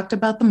yes, we talked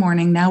about the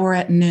morning. Now we're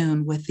at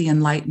noon with the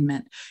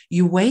enlightenment.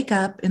 You wake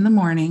up in the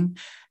morning,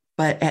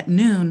 but at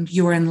noon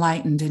you are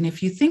enlightened. And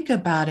if you think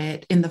about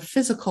it in the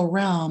physical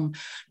realm,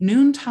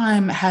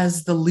 noontime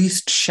has the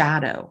least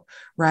shadow,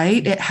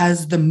 right? It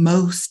has the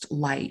most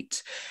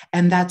light.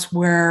 And that's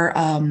where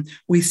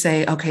we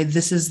say, okay,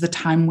 this is the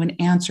time when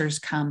answers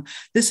come.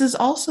 This is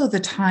also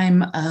the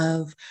time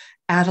of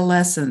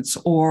adolescence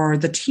or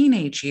the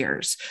teenage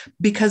years,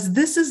 because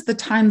this is the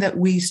time that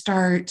we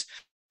start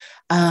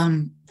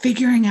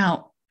figuring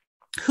out,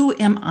 who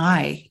am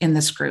I in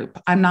this group?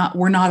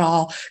 We're not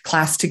all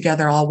classed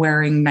together, all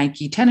wearing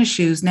Nike tennis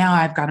shoes. Now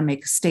I've got to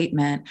make a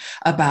statement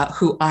about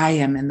who I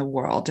am in the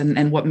world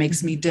and what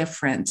makes me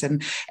different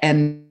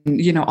and,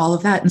 you know, all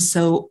of that. And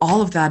so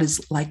all of that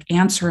is like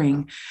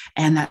answering,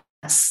 and that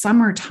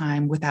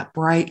summertime with that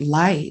bright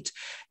light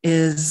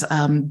is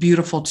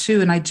beautiful too.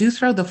 And I do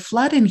throw the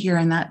flood in here,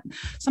 and that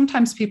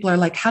sometimes people are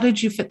like, how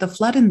did you fit the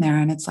flood in there?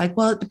 And it's like,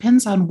 well, it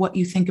depends on what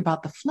you think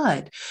about the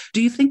flood.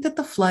 Do you think that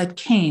the flood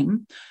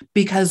came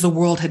because the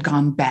world had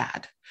gone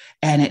bad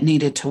and it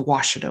needed to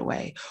wash it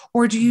away?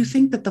 Or do you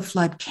think that the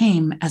flood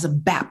came as a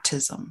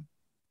baptism?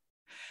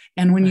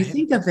 And when you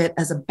think of it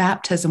as a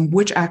baptism,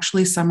 which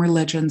actually some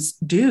religions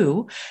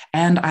do,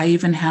 and I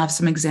even have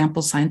some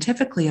examples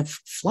scientifically of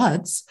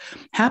floods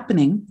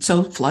happening.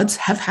 So floods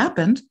have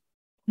happened.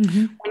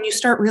 Mm-hmm. When you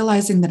start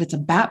realizing that it's a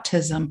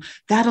baptism,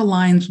 that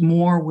aligns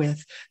more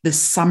with this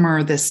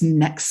summer, this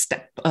next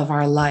step of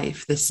our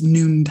life, this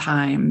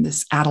noontime,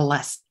 this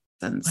adolescence.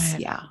 Right.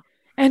 Yeah.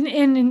 And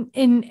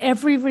in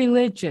every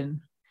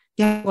religion,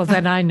 well,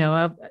 that I know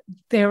of,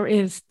 there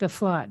is the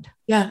flood.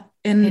 Yeah.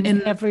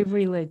 In every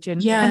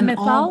religion. Yeah. And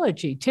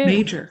mythology too.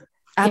 Major.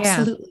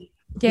 Absolutely.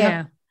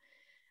 Yeah.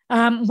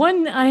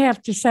 One, I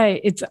have to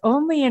say, it's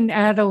only in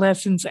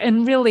adolescence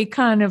and really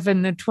kind of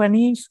in the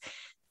 20s.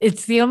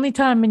 It's the only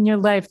time in your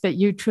life that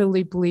you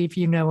truly believe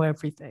you know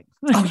everything.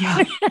 Oh,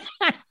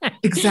 yeah.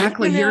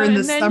 Exactly. You know, You're in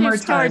the summertime. You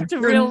start to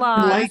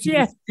realize.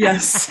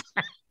 Yes.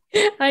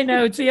 I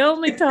know. It's the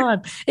only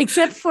time,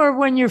 except for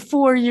when you're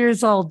 4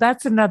 years old.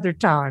 That's another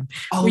time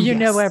where you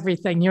know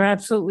everything. You're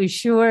absolutely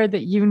sure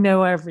that you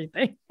know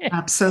everything.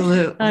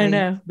 Absolutely. I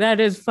know. That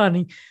is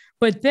funny.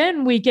 But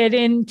then we get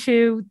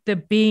into the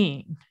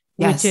being,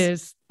 which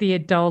is the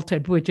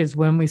adulthood, which is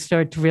when we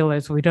start to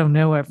realize we don't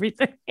know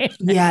everything.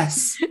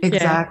 Yes,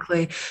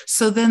 exactly. Yeah.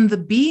 So then the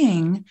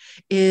being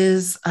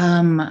is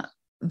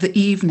the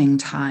evening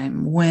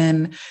time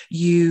when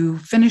you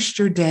finished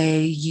your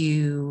day,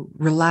 you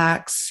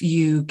relax,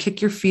 you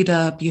kick your feet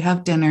up, you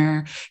have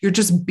dinner, you're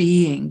just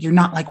being. You're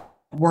not like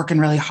working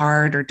really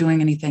hard or doing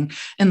anything,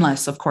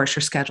 unless, of course,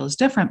 your schedule is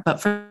different. But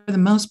for the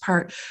most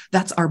part,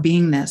 that's our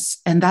beingness.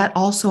 And that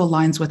also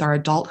aligns with our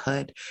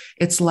adulthood.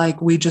 It's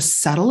like we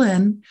just settle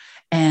in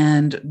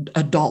and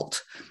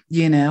adult,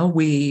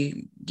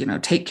 we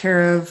take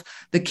care of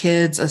the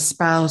kids, a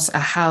spouse, a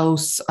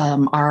house,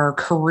 our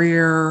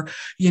career,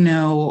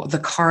 the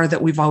car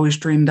that we've always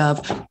dreamed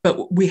of.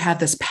 But we have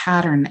this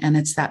pattern, and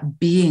it's that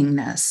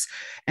beingness.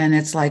 And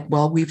it's like,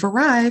 well, we've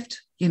arrived,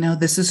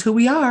 this is who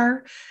we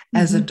are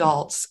as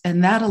adults.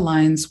 And that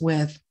aligns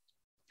with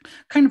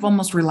kind of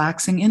almost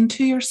relaxing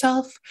into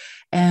yourself.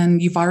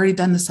 And you've already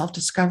done the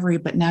self-discovery,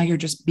 but now you're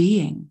just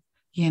being.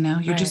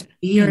 You're just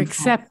being. You're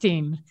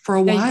accepting for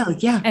a while.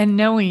 Yeah. And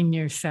knowing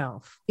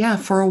yourself. Yeah.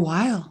 For a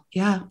while.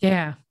 Yeah.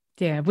 Yeah.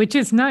 Yeah, which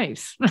is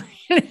nice.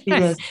 It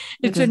is.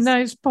 It's a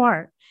nice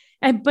part.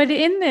 But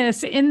in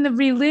the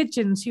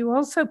religions, you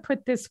also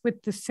put this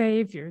with the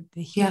Savior,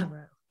 the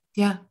hero.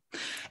 Yeah.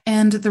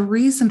 And the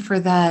reason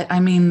for that, I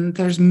mean,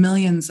 there's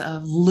millions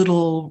of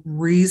little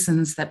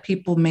reasons that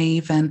people may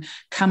even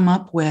come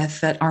up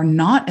with that are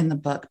not in the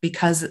book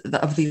because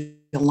of the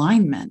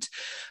alignment.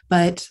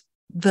 But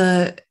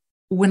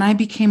when I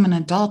became an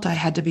adult, I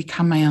had to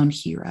become my own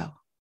hero.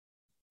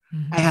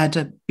 Mm-hmm. I had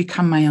to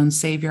become my own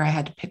savior. I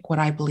had to pick what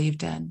I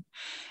believed in.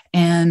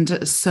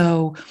 And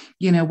so,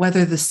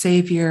 whether the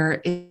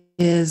Savior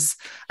is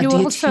a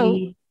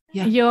deity.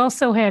 You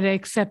also had to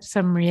accept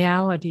some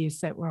realities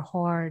that were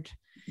hard.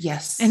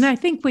 Yes. And I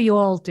think we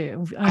all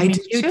do. I mean,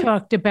 you too.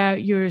 talked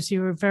about yours.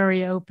 You were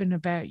very open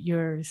about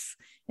yours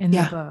in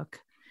the book.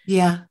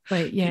 Yeah.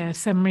 But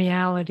some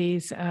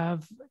realities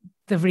of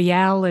the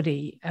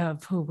reality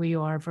of who we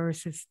are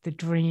versus the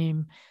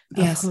dream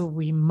of who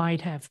we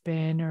might have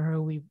been or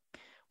who we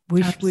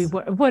wish we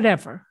were,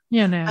 whatever,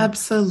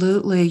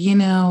 Absolutely.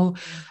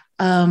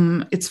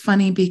 It's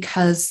funny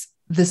because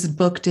this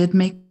book did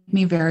make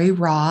me very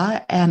raw,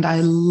 and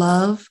I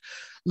love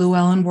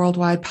Llewellyn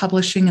Worldwide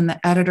Publishing and the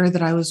editor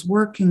that I was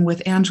working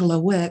with, Angela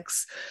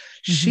Wicks.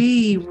 Mm-hmm.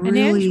 She really...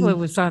 And Angela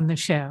was on the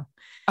show.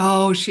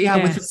 Oh,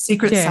 with The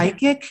Secret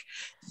Psychic.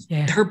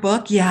 Yeah. Her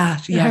book, Her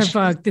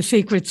book, The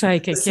Secret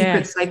Psychic. The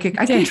Secret Psychic.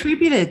 I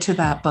contributed to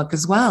that book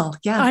as well.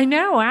 Yeah. I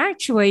know,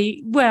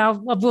 actually. Well,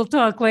 we'll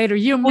talk later.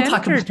 You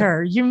mentored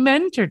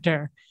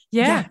her.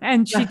 Yeah.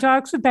 And she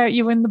talks about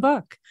you in the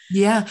book.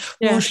 Yeah.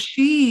 Well,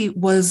 she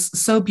was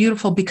so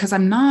beautiful because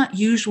I'm not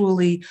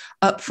usually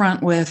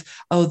upfront with,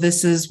 oh,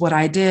 this is what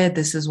I did,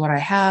 this is what I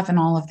have, and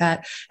all of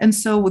that. And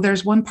so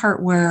there's one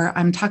part where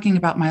I'm talking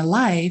about my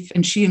life,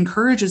 and she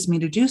encourages me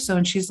to do so.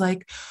 And she's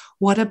like,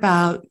 what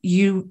about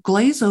you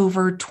glaze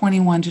over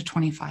 21 to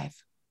 25?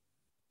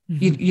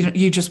 Mm-hmm.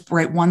 You just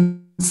write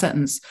one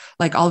sentence,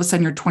 like all of a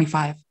sudden you're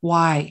 25.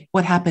 Why?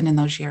 What happened in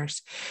those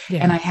years?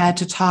 Yeah. And I had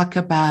to talk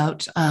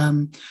about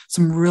some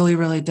really,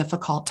 really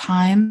difficult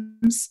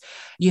times.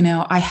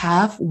 I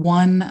have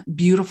one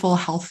beautiful,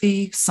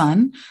 healthy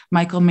son,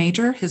 Michael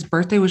Major. His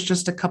birthday was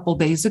just a couple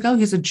days ago.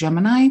 He's a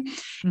Gemini,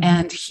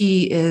 and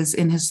he is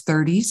in his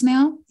 30s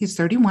now. He's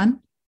 31.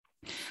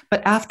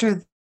 But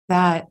after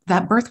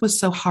that birth was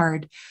so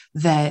hard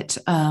that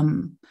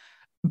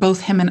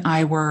both him and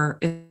I were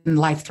in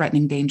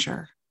life-threatening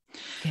danger.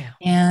 Yeah.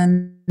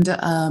 And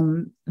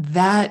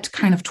that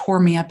kind of tore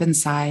me up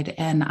inside,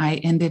 and I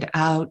ended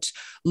out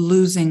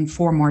losing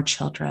 4 more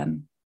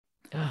children.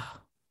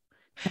 Oh,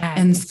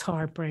 it's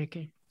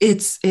heartbreaking.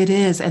 It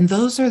is. And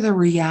those are the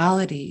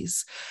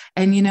realities.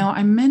 And,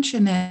 I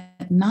mention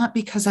it not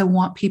because I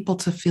want people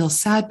to feel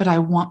sad, but I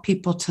want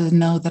people to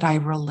know that I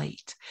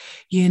relate,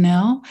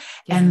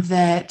 and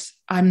that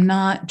I'm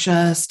not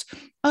just,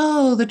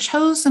 oh, the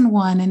chosen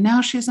one, and now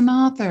she's an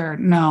author.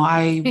 No,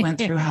 I went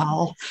through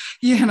hell.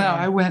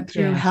 I went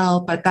through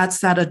hell, but that's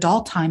that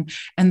adult time.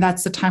 And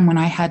that's the time when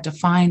I had to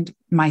find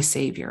my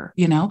savior,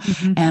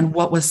 and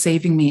what was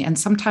saving me. And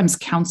sometimes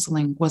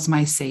counseling was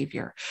my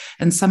savior.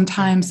 And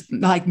sometimes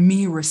like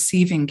me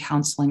receiving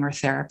counseling or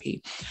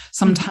therapy.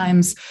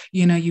 Sometimes,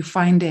 you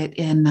find it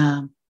in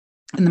the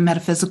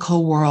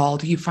metaphysical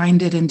world, you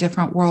find it in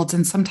different worlds.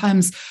 And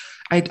sometimes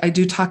I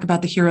do talk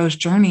about the hero's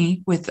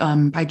journey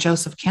by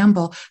Joseph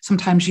Campbell.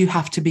 Sometimes you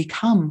have to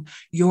become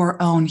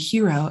your own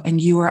hero, and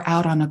you are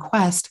out on a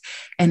quest.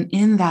 And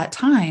in that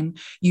time,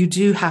 you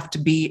do have to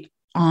be,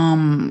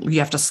 you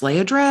have to slay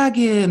a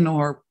dragon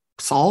or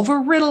solve a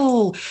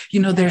riddle.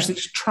 There's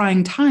these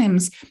trying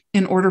times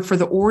in order for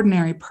the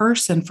ordinary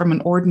person from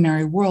an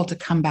ordinary world to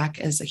come back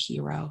as a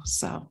hero.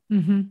 So,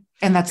 and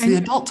that's the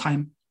adult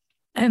time.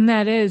 And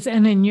that is,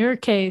 and in your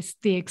case,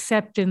 the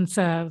acceptance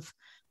of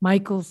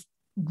Michael's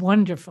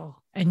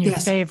wonderful and your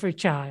favorite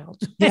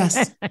child.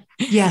 Yes.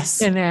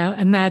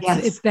 And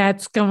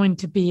that's going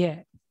to be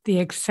it. The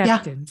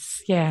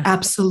acceptance. Yeah.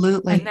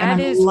 Absolutely. And that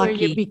is lucky.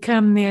 Where you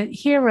become the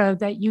hero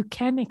that you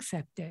can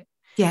accept it.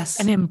 Yes.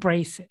 And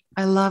embrace it.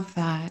 I love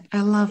that.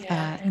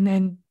 that.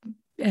 And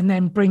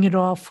then bring it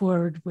all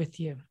forward with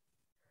you.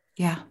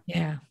 Yeah.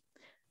 Yeah.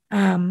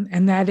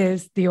 And that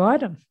is the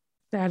autumn.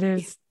 That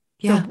is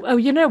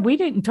we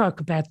didn't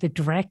talk about the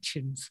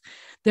directions.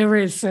 There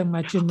is so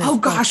much in this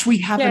book. Gosh, we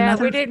have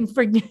another. We didn't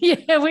forget.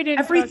 Yeah, we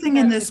didn't. Everything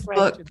in this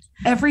book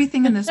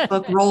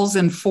rolls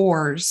in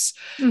 4s.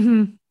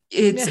 Mm-hmm.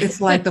 It's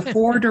like the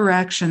 4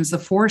 directions, the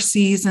 4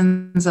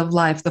 seasons of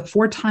life, the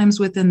 4 times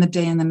within the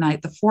day and the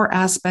night, the 4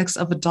 aspects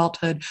of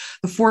adulthood,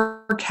 the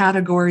 4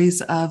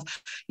 categories of,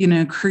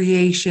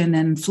 creation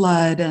and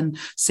flood and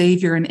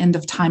savior and end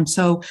of time.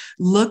 So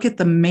look at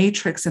the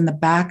matrix in the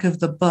back of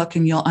the book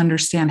and you'll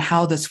understand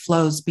how this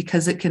flows,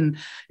 because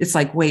it's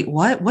like, wait,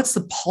 what? What's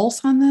the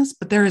pulse on this?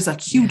 But there is a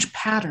huge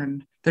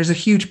pattern. There's a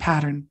huge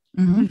pattern.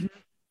 Mm-hmm. Mm-hmm.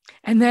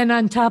 And then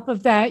on top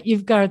of that,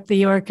 you've got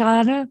the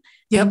Arcana.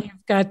 Yep. And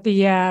you've got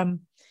the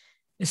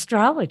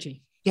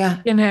astrology. Yeah.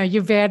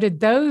 You've added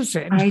those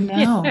in. I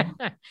know.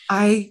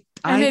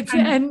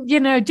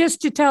 And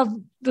just to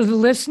tell the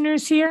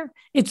listeners here,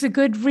 it's a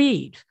good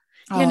read.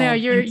 Oh,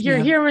 you're thank you.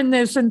 hearing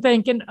this and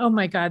thinking, oh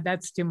my God,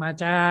 that's too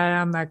much.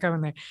 I'm not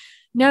going there.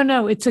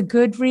 No, it's a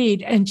good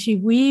read. And she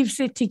weaves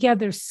it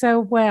together so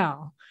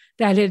well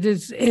that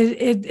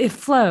it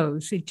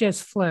flows. It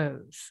just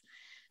flows.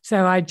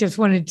 So I just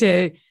wanted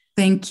to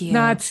Thank you.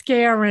 not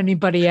scare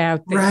anybody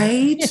out there.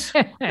 Right.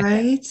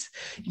 Right.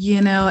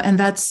 And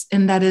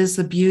that is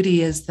the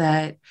beauty, is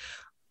that,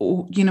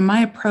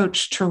 my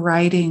approach to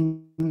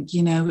writing,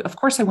 of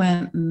course I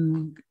went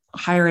in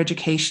higher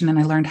education and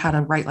I learned how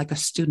to write like a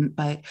student,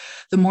 but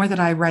the more that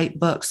I write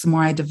books, the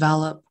more I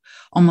develop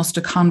almost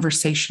a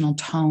conversational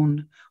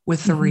tone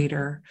with the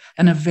reader,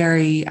 and a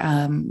very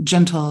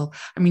gentle,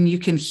 you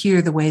can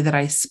hear the way that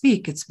I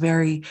speak. It's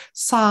very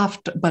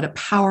soft, but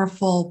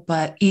powerful,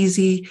 but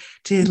easy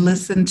to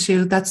listen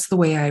to. That's the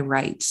way I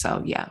write.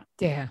 So yeah.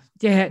 Yeah.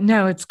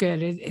 No, it's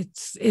good.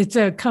 It's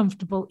a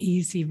comfortable,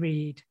 easy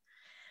read.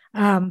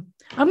 I'm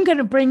going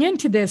to bring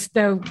into this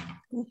though.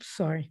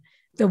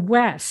 The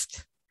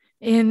West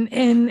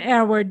in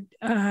our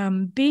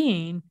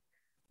being.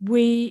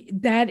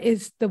 That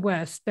is the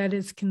West. That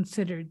is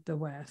considered the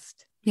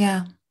West.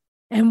 Yeah.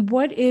 And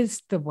what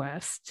is the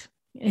West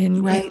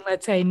in Right.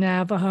 let's say,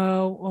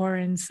 Navajo, or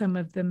in some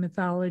of the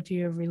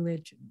mythology or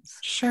religions?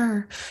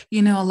 Sure.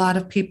 A lot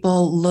of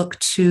people look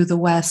to the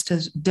West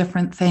as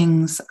different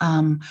things.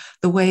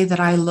 The way that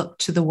I look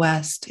to the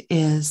West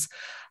is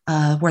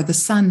where the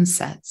sun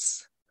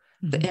sets,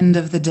 the end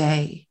of the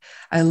day.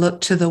 I look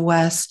to the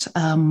West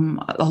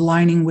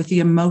aligning with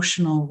the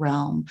emotional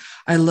realm.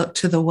 I look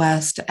to the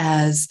West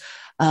as,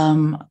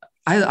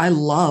 I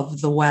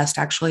love the West.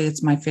 Actually,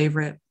 it's my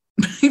favorite.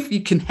 If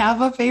you can have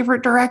a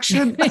favorite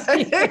direction,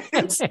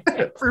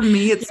 for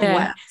me, it's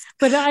West.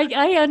 But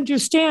I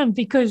understand,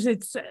 because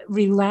it's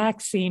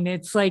relaxing.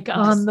 It's like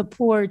on the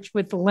porch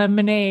with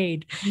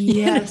lemonade.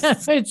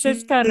 Yes. It's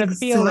this kind of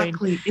feeling.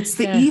 Exactly. It's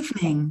the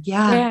evening.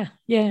 Yeah.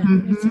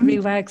 It's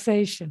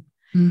relaxation.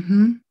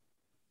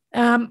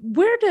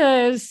 Where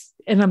does,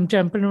 and I'm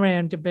jumping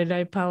around a bit, I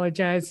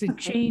apologize, the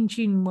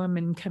changing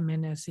woman come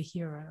in as a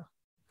hero?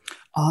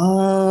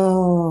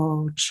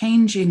 Oh,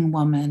 changing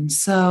woman.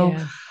 So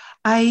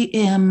I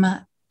am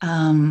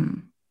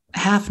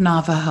half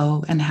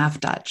Navajo and half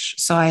Dutch.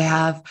 So I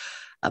have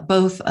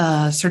both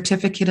a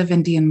certificate of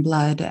Indian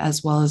blood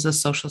as well as a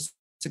social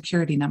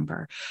security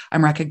number.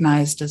 I'm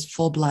recognized as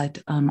full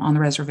blood on the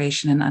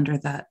reservation and under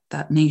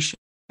that nation.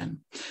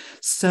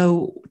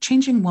 So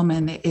changing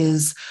woman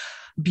is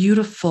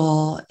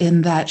beautiful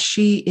in that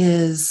she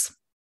is,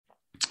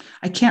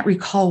 I can't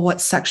recall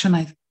what section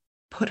I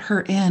put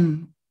her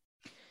in.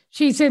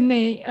 She's in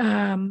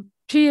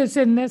she is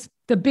in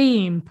the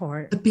being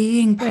part. The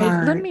being part.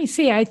 Right. Let me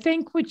see. I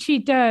think what she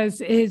does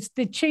is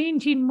the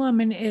changing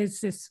woman is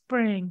the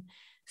spring,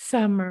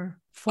 summer,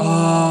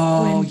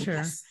 fall,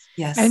 winter.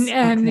 Yes.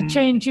 And the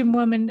changing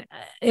woman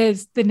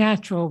is the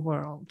natural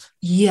world.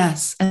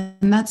 Yes.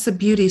 And that's the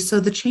beauty. So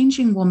the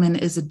changing woman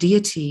is a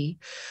deity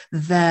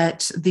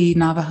that the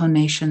Navajo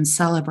Nation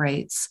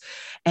celebrates.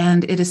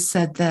 And it is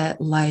said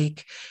that,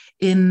 like,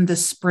 in the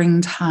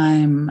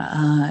springtime,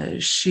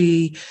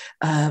 she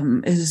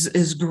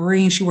is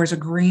green. She wears a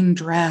green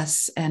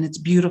dress and it's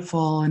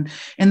beautiful. And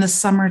in the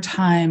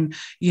summertime,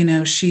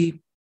 the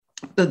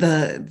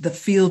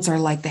fields are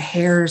like the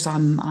hairs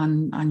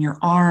on your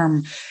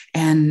arm.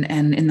 And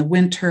in the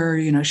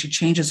winter, she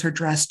changes her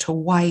dress to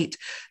white.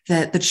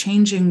 That the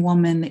changing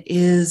woman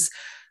is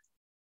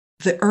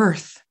the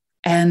earth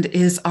and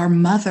is our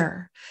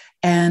mother,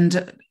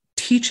 and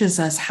teaches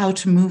us how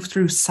to move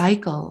through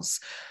cycles.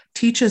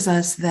 Teaches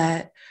us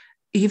that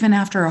even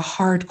after a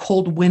hard,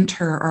 cold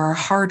winter or a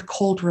hard,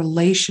 cold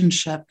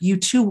relationship, you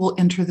too will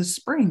enter the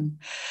spring.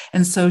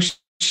 And so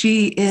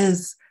she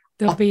is.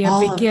 There'll be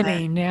a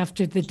beginning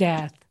after the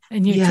death.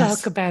 And you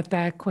talk about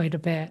that quite a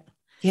bit.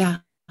 Yeah.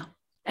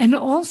 And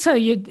also,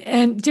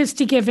 and just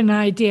to give an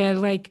idea,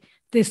 like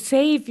the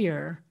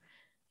savior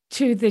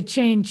to the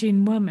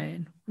changing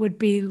woman would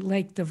be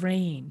like the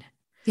rain.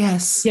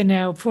 Yes.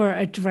 For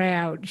a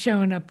drought,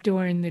 showing up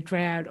during the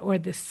drought, or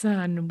the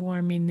sun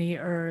warming the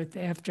earth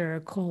after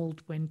a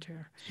cold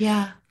winter.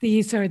 Yeah.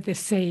 These are the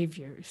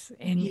saviors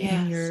in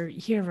your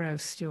hero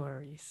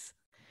stories.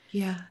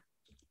 Yeah.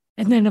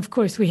 And then, of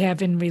course, we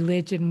have in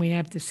religion, we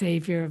have the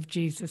savior of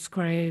Jesus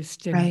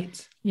Christ, and,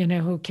 right.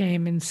 Who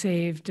came and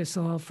saved us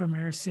all from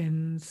our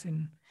sins,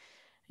 and,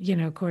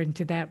 according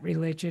to that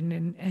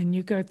religion. And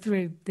you go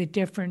through the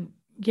different,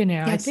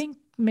 I think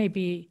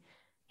maybe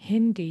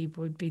Hindi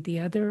would be the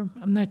other.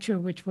 I'm not sure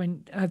which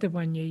other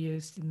one you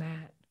used in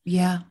that.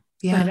 Yeah.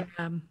 Yeah.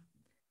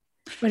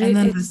 But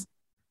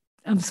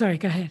I'm sorry,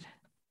 go ahead.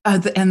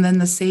 And then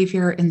the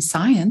savior in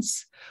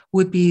science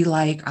would be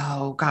like,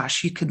 oh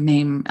gosh, you could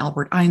name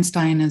Albert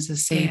Einstein as a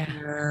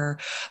savior,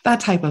 that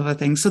type of a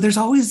thing. So there's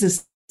always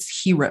this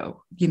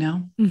hero,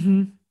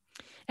 Mm-hmm.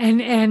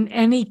 And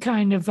any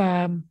kind of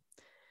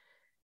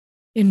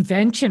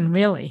invention,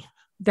 really,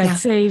 that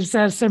saves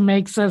us or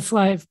makes us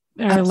our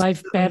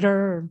life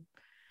better.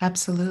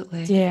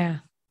 Absolutely. Yeah.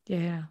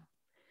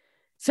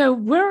 So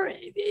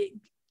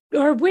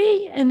are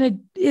we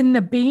in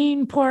the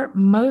being part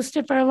most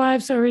of our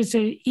lives, or is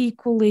it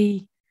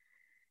equally,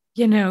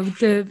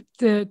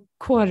 the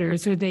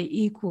quarters, are they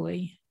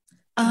equally?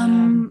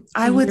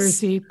 I would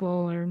years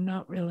equal or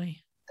not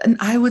really? And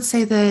I would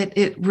say that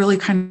it really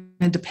kind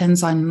of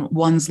depends on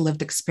one's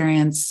lived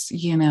experience,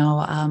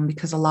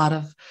 because a lot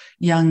of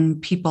young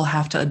people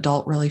have to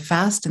adult really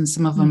fast, and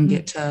some of them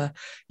get to,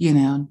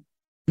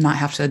 not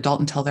have to adult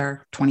until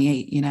they're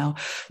 28, Right.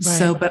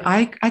 So, but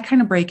I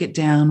kind of break it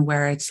down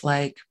where it's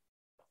like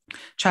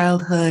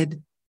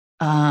childhood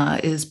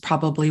is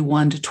probably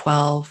 1 to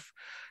 12,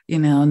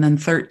 and then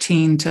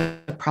 13 to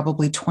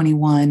probably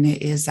 21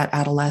 is that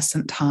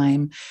adolescent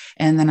time.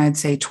 And then I'd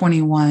say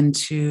 21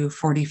 to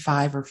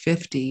 45 or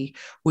 50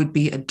 would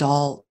be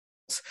adults.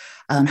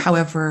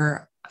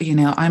 However,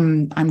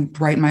 I'm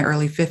right in my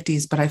early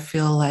 50s, but I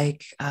feel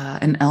like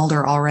an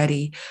elder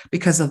already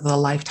because of the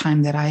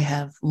lifetime that I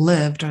have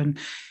lived, and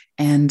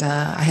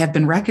I have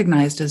been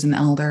recognized as an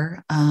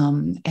elder.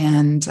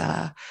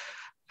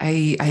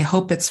 I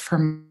hope it's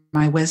from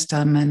my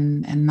wisdom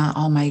and not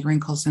all my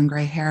wrinkles and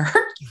gray hair.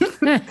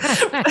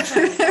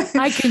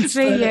 I can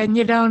see you, and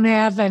you don't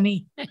have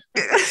any.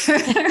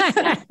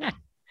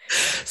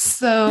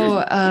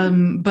 So,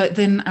 but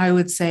then I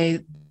would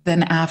say,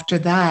 then after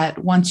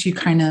that, once you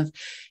kind of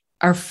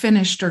are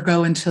finished or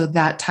go into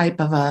that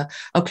type of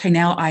okay,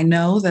 now I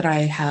know that I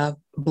have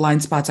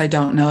blind spots. I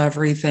don't know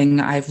everything.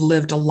 I've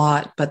lived a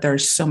lot, but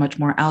there's so much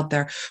more out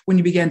there. When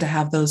you begin to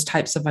have those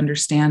types of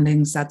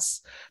understandings,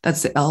 that's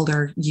the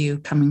elder you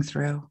coming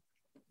through.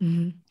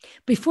 Mm-hmm.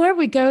 Before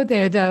we go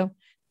there, though,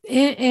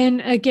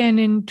 and again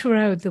in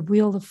Tarot, the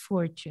Wheel of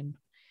Fortune.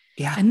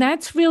 Yeah. And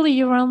that's really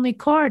your only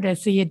card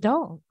as the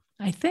adult,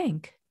 I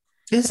think.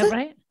 Is that it?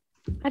 Right?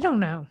 I don't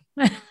know.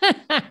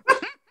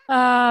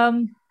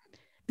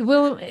 The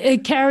wheel,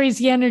 it carries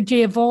the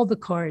energy of all the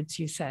cards,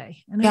 you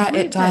say. And yeah,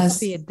 it does. That's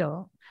the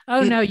adult.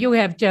 Oh, no, you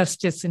have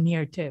Justice in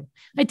here too.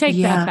 I take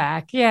that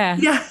back. Yeah.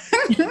 Yeah.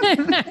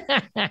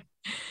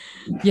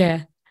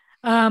 Yeah.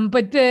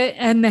 But the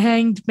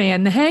Hanged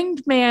Man. The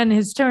Hanged Man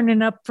is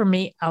turning up for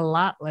me a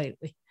lot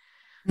lately.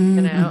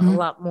 Mm-hmm. A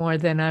lot more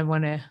than I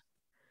want to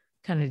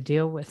kind of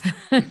deal with.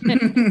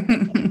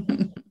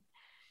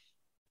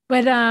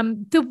 But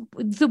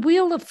the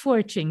Wheel of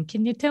Fortune,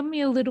 can you tell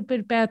me a little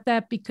bit about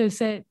that?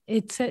 Because it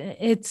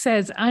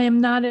says, I am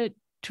not a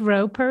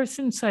tarot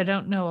person, so I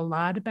don't know a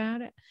lot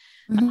about it.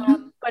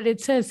 Mm-hmm. But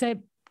it says that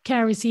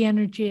carries the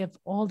energy of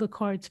all the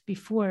cards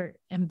before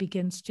and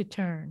begins to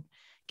turn,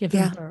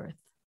 giving birth.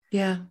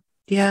 Yeah.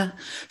 Yeah.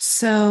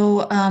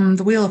 So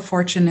the Wheel of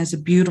Fortune is a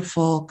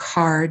beautiful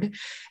card,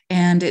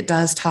 and it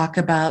does talk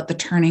about the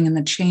turning and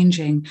the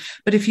changing.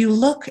 But if you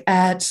look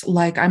at,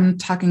 like, I'm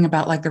talking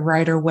about like the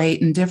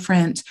Rider-Waite and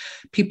different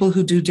people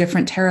who do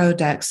different tarot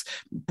decks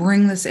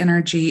bring this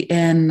energy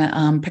in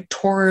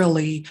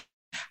pictorially,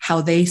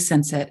 how they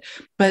sense it.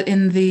 But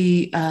in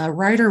the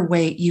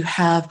Rider-Waite, you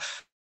have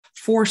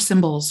 4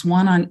 symbols,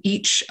 one on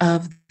each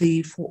of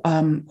the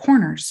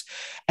corners.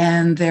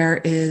 And there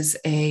is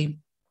a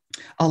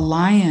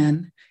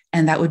lion,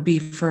 and that would be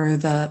for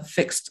the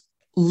fixed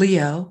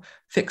Leo,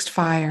 fixed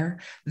fire.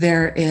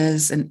 There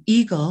is an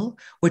eagle,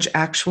 which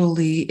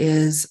actually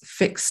is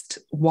fixed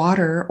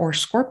water or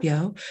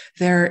Scorpio.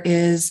 There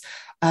is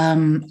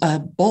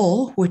a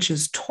bull, which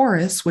is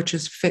Taurus, which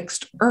is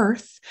fixed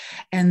earth.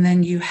 And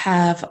then you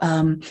have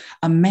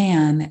a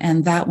man,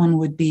 and that one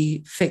would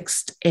be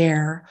fixed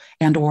air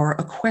and or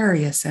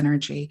Aquarius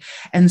energy.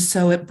 And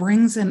so it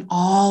brings in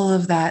all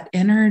of that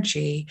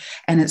energy,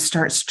 and it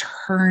starts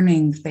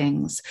turning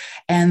things.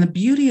 And the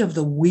beauty of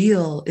the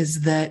wheel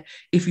is that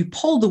if you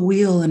pull the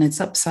wheel and it's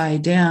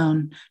upside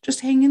down, just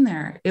hang in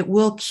there. It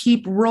will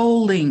keep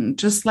rolling,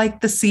 just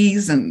like the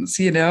seasons,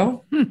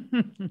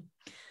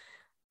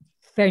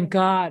 Thank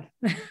God.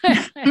 And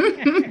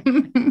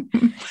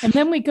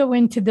then we go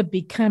into the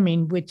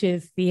becoming, which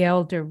is the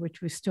elder,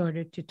 which we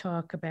started to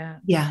talk about.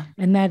 Yeah.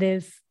 And that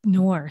is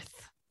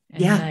north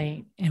and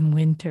night and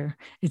winter.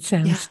 It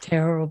sounds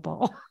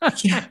terrible.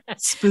 Yeah.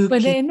 Spooky.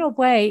 But in a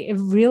way, it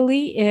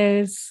really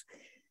is.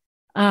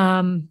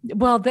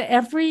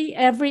 Every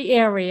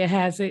area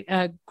has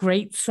a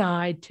great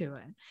side to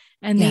it.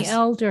 And the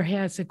elder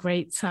has a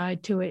great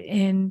side to it.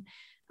 And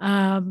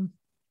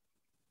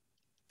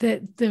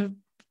the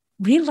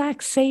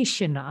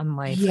relaxation on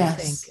life, I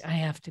think I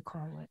have to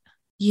call it.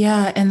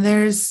 Yeah. And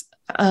there's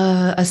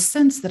a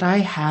sense that I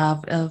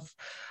have of,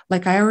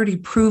 like, I already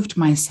proved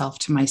myself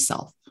to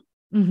myself.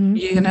 Mm-hmm.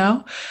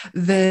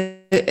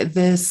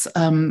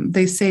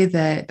 They say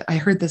that, I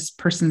heard this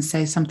person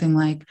say something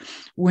like,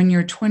 when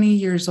you're 20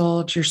 years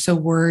old, you're so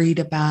worried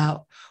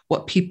about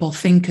what people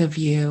think of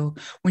you.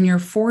 When you're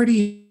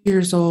 40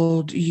 years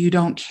old, you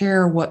don't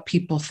care what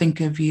people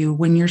think of you.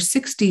 When you're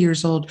 60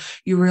 years old,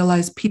 you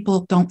realize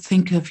people don't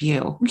think of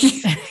you.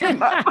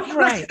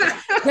 Right.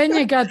 Then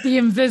you got the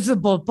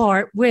invisible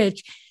part,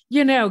 which,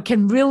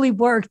 can really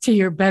work to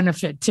your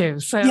benefit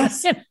too. So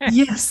yes.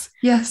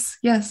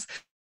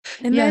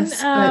 And then,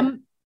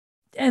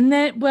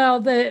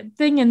 the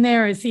thing in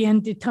there is the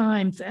end of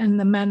times and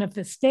the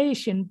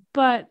manifestation,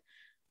 but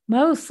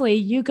mostly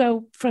you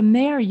go from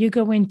there, you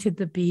go into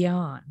the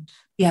beyond.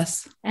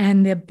 Yes.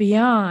 And the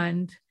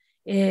beyond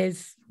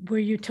is where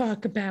you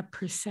talk about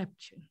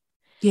perception.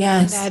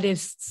 Yes. And that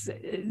is,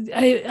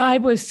 I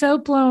was so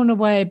blown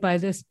away by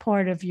this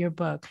part of your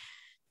book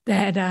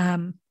that,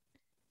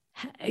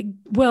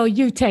 well,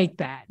 you take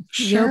that.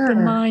 Sure. The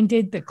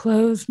open-minded, the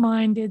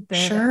closed-minded,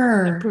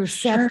 the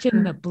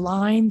perception, the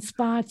blind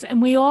spots,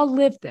 and we all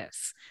live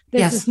this.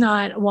 This is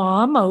not, well,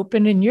 I'm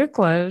open and you're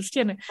closed.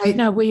 Right.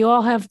 No, we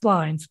all have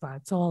blind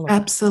spots. All of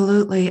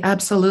Absolutely.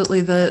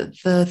 Absolutely.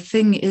 The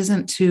thing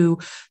isn't to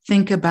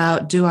think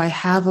about, do I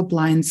have a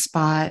blind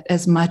spot,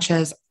 as much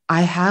as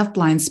I have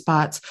blind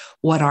spots.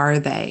 What are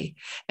they?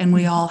 And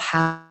we all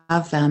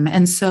have them.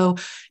 And so,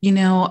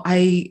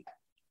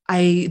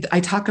 I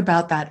talk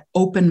about that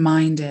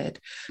open-minded,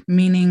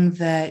 meaning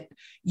that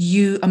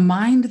a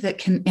mind that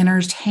can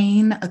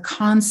entertain a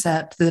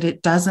concept that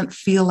it doesn't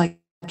feel like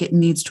it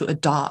needs to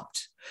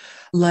adopt,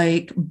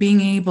 like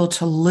being able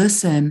to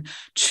listen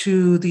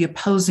to the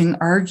opposing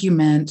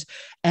argument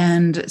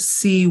and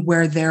see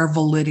where their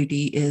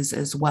validity is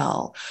as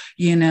well,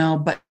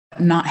 but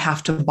not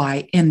have to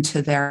buy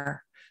into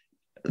their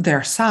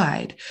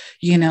side,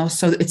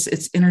 so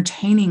it's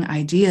entertaining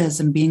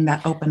ideas and being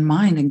that open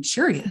mind and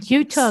curious.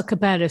 You talk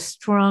about a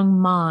strong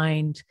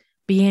mind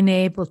being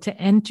able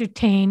to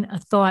entertain a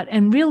thought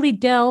and really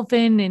delve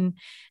in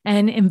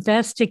and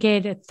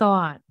investigate a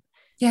thought.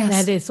 Yes.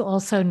 That is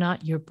also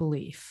not your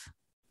belief.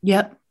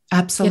 Yep,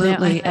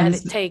 absolutely. And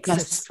it takes a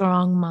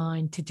strong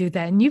mind to do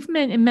that. And you've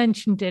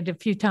mentioned it a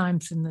few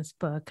times in this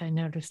book. I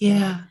noticed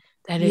that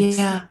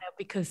it's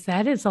because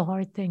that is a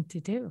hard thing to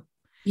do.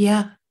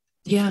 Yeah.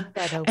 Yeah.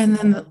 And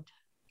then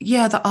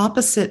the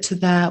opposite to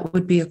that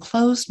would be a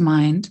closed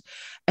mind.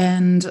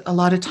 And a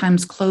lot of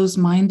times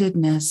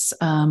closed-mindedness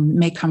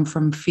may come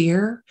from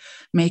fear,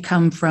 may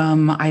come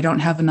from, I don't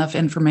have enough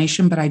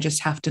information, but I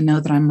just have to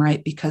know that I'm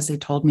right because they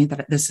told me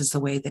that this is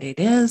the way that it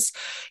is.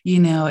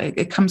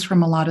 It comes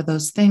from a lot of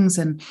those things.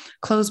 And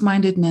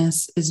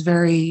closed-mindedness is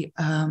very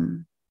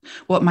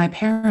what my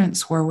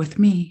parents were with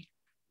me.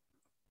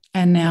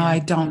 And now I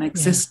don't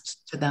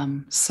exist to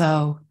them.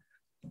 So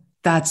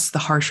that's the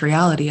harsh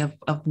reality of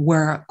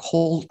where a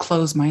cold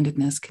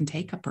closed-mindedness can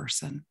take a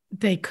person.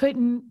 They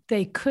didn't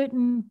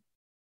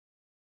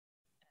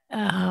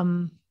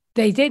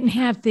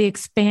have the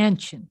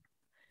expansion.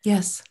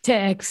 Yes. To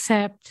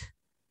accept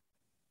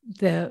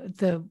their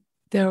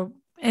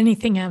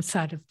anything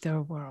outside of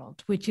their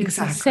world, which is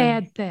a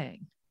sad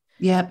thing.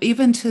 Yeah.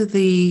 Even to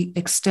the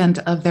extent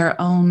of their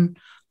own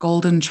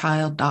golden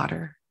child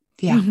daughter.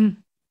 Yeah. Mm-hmm.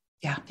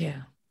 Yeah.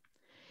 Yeah.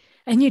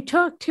 And you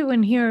talk to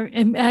in here,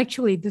 and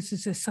actually this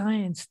is a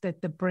science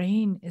that the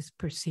brain is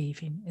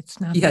perceiving.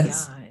 It's not the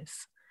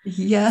eyes.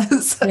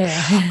 Yes.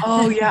 Yeah.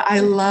 Oh, yeah.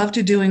 I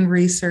loved doing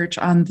research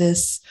on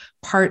this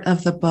part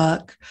of the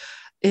book.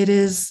 It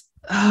is,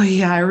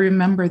 I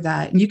remember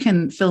that. And you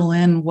can fill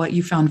in what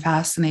you found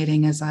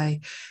fascinating as I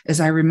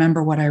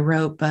remember what I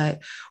wrote,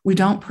 but we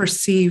don't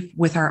perceive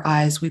with our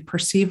eyes. We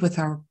perceive with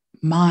our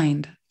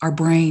mind, our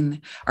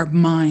brain, our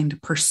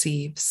mind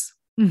perceives.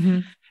 Mm-hmm.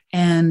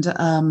 And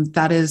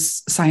that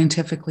is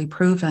scientifically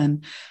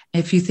proven.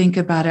 If you think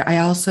about it, I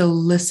also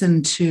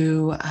listened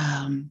to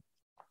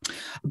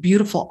a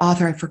beautiful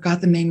author. I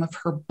forgot the name of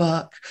her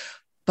book,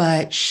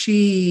 but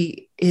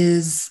she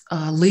is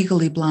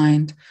legally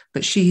blind,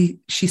 but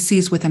she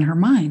sees within her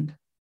mind.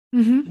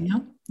 Mm-hmm.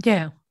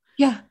 Yeah.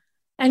 Yeah.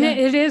 And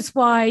it is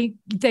why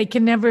they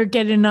can never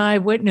get an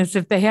eyewitness.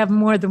 If they have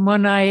more than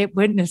one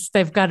eyewitness,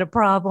 they've got a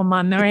problem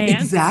on their hands.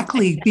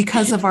 Exactly,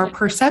 because of our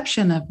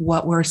perception of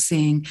what we're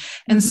seeing.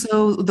 And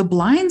so the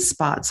blind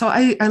spot. So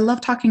I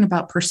love talking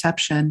about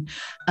perception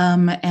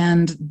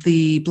and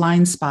the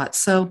blind spot.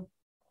 So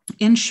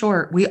in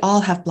short, we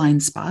all have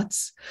blind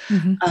spots.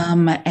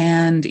 Mm-hmm.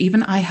 And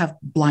even I have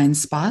blind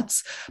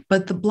spots,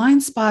 but the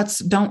blind spots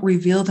don't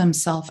reveal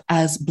themselves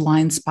as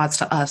blind spots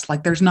to us.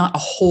 Like there's not a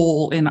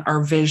hole in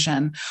our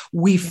vision.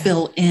 We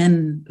fill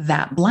in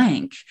that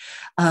blank.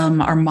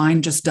 Our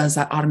mind just does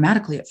that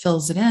automatically. It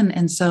fills it in.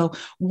 And so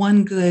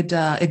one good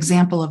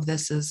example of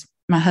this is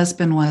my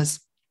husband was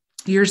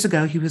years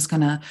ago, he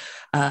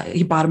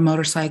bought a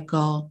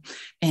motorcycle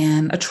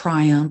and a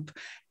Triumph.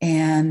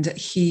 And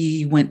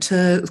he went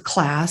to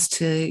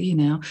class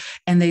and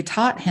they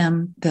taught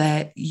him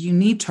that you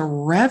need to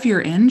rev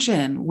your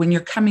engine when you're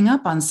coming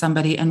up on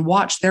somebody and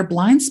watch their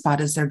blind spot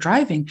as they're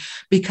driving,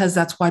 because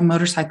that's why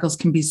motorcycles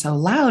can be so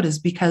loud, is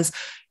because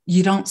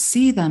you don't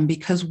see them.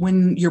 Because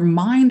when your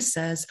mind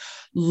says,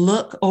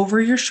 look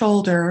over your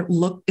shoulder,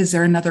 look, is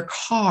there another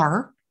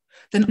car?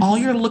 Then all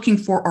you're looking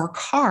for are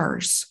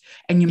cars,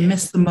 and you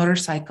miss the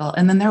motorcycle.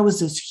 And then there was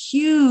this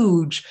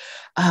huge,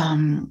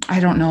 I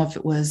don't know if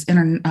it was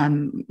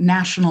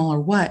national or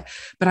what,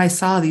 but I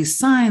saw these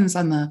signs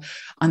on the,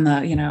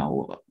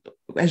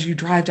 as you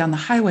drive down the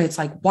highway, it's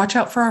like, watch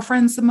out for our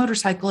friends, the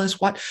motorcyclists.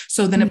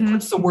 So then it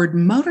puts the word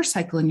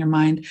motorcycle in your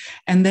mind,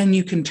 and then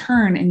you can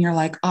turn and you're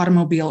like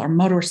automobile or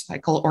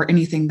motorcycle or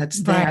anything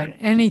that's there. Right.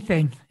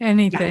 Anything.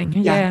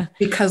 Yeah.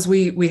 Because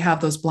we have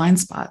those blind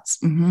spots.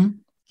 Mm-hmm.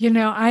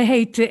 I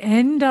hate to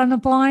end on a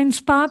blind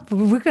spot, but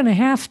we're going to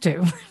have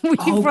to.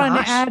 We've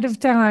run out of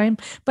time,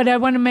 but I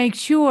want to make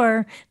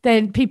sure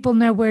that people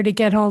know where to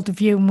get hold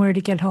of you and where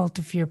to get hold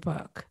of your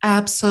book.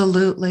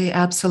 Absolutely.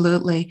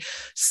 Absolutely.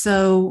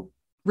 So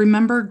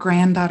remember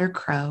Granddaughter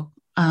Crow.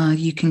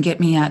 You can get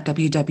me at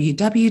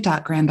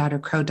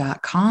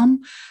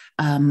www.granddaughtercrow.com.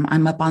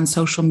 I'm up on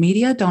social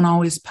media. Don't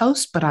always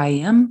post, but I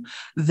am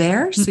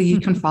there. So you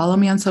can follow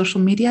me on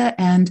social media.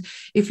 And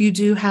if you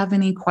do have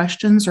any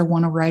questions or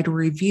want to write a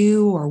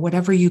review or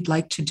whatever you'd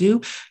like to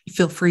do,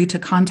 feel free to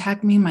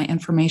contact me. My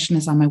information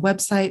is on my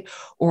website,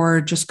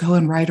 or just go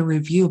and write a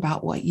review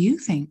about what you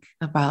think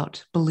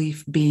about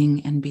belief,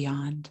 being, and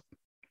beyond.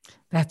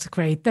 That's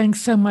great.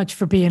 Thanks so much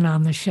for being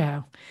on the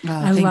show.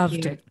 I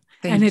loved it.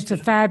 And it's a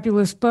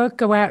fabulous book.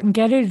 Go out and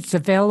get it. It's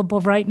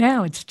available right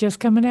now. It's just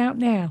coming out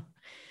now.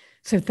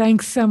 So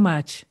thanks so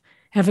much.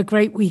 Have a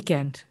great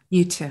weekend.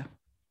 You too.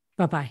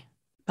 Bye-bye.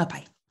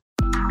 Bye-bye.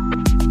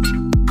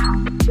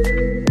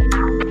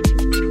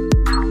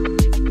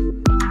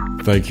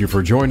 Thank you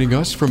for joining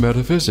us for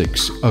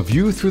Metaphysics, A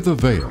View Through the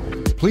Veil.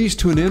 Please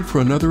tune in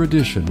for another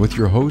edition with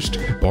your host,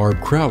 Barb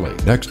Crowley,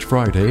 next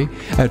Friday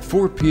at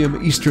 4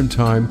 p.m. Eastern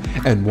Time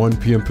and 1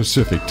 p.m.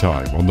 Pacific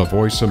Time on the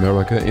Voice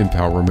America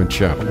Empowerment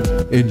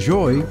Channel.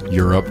 Enjoy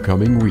your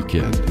upcoming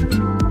weekend.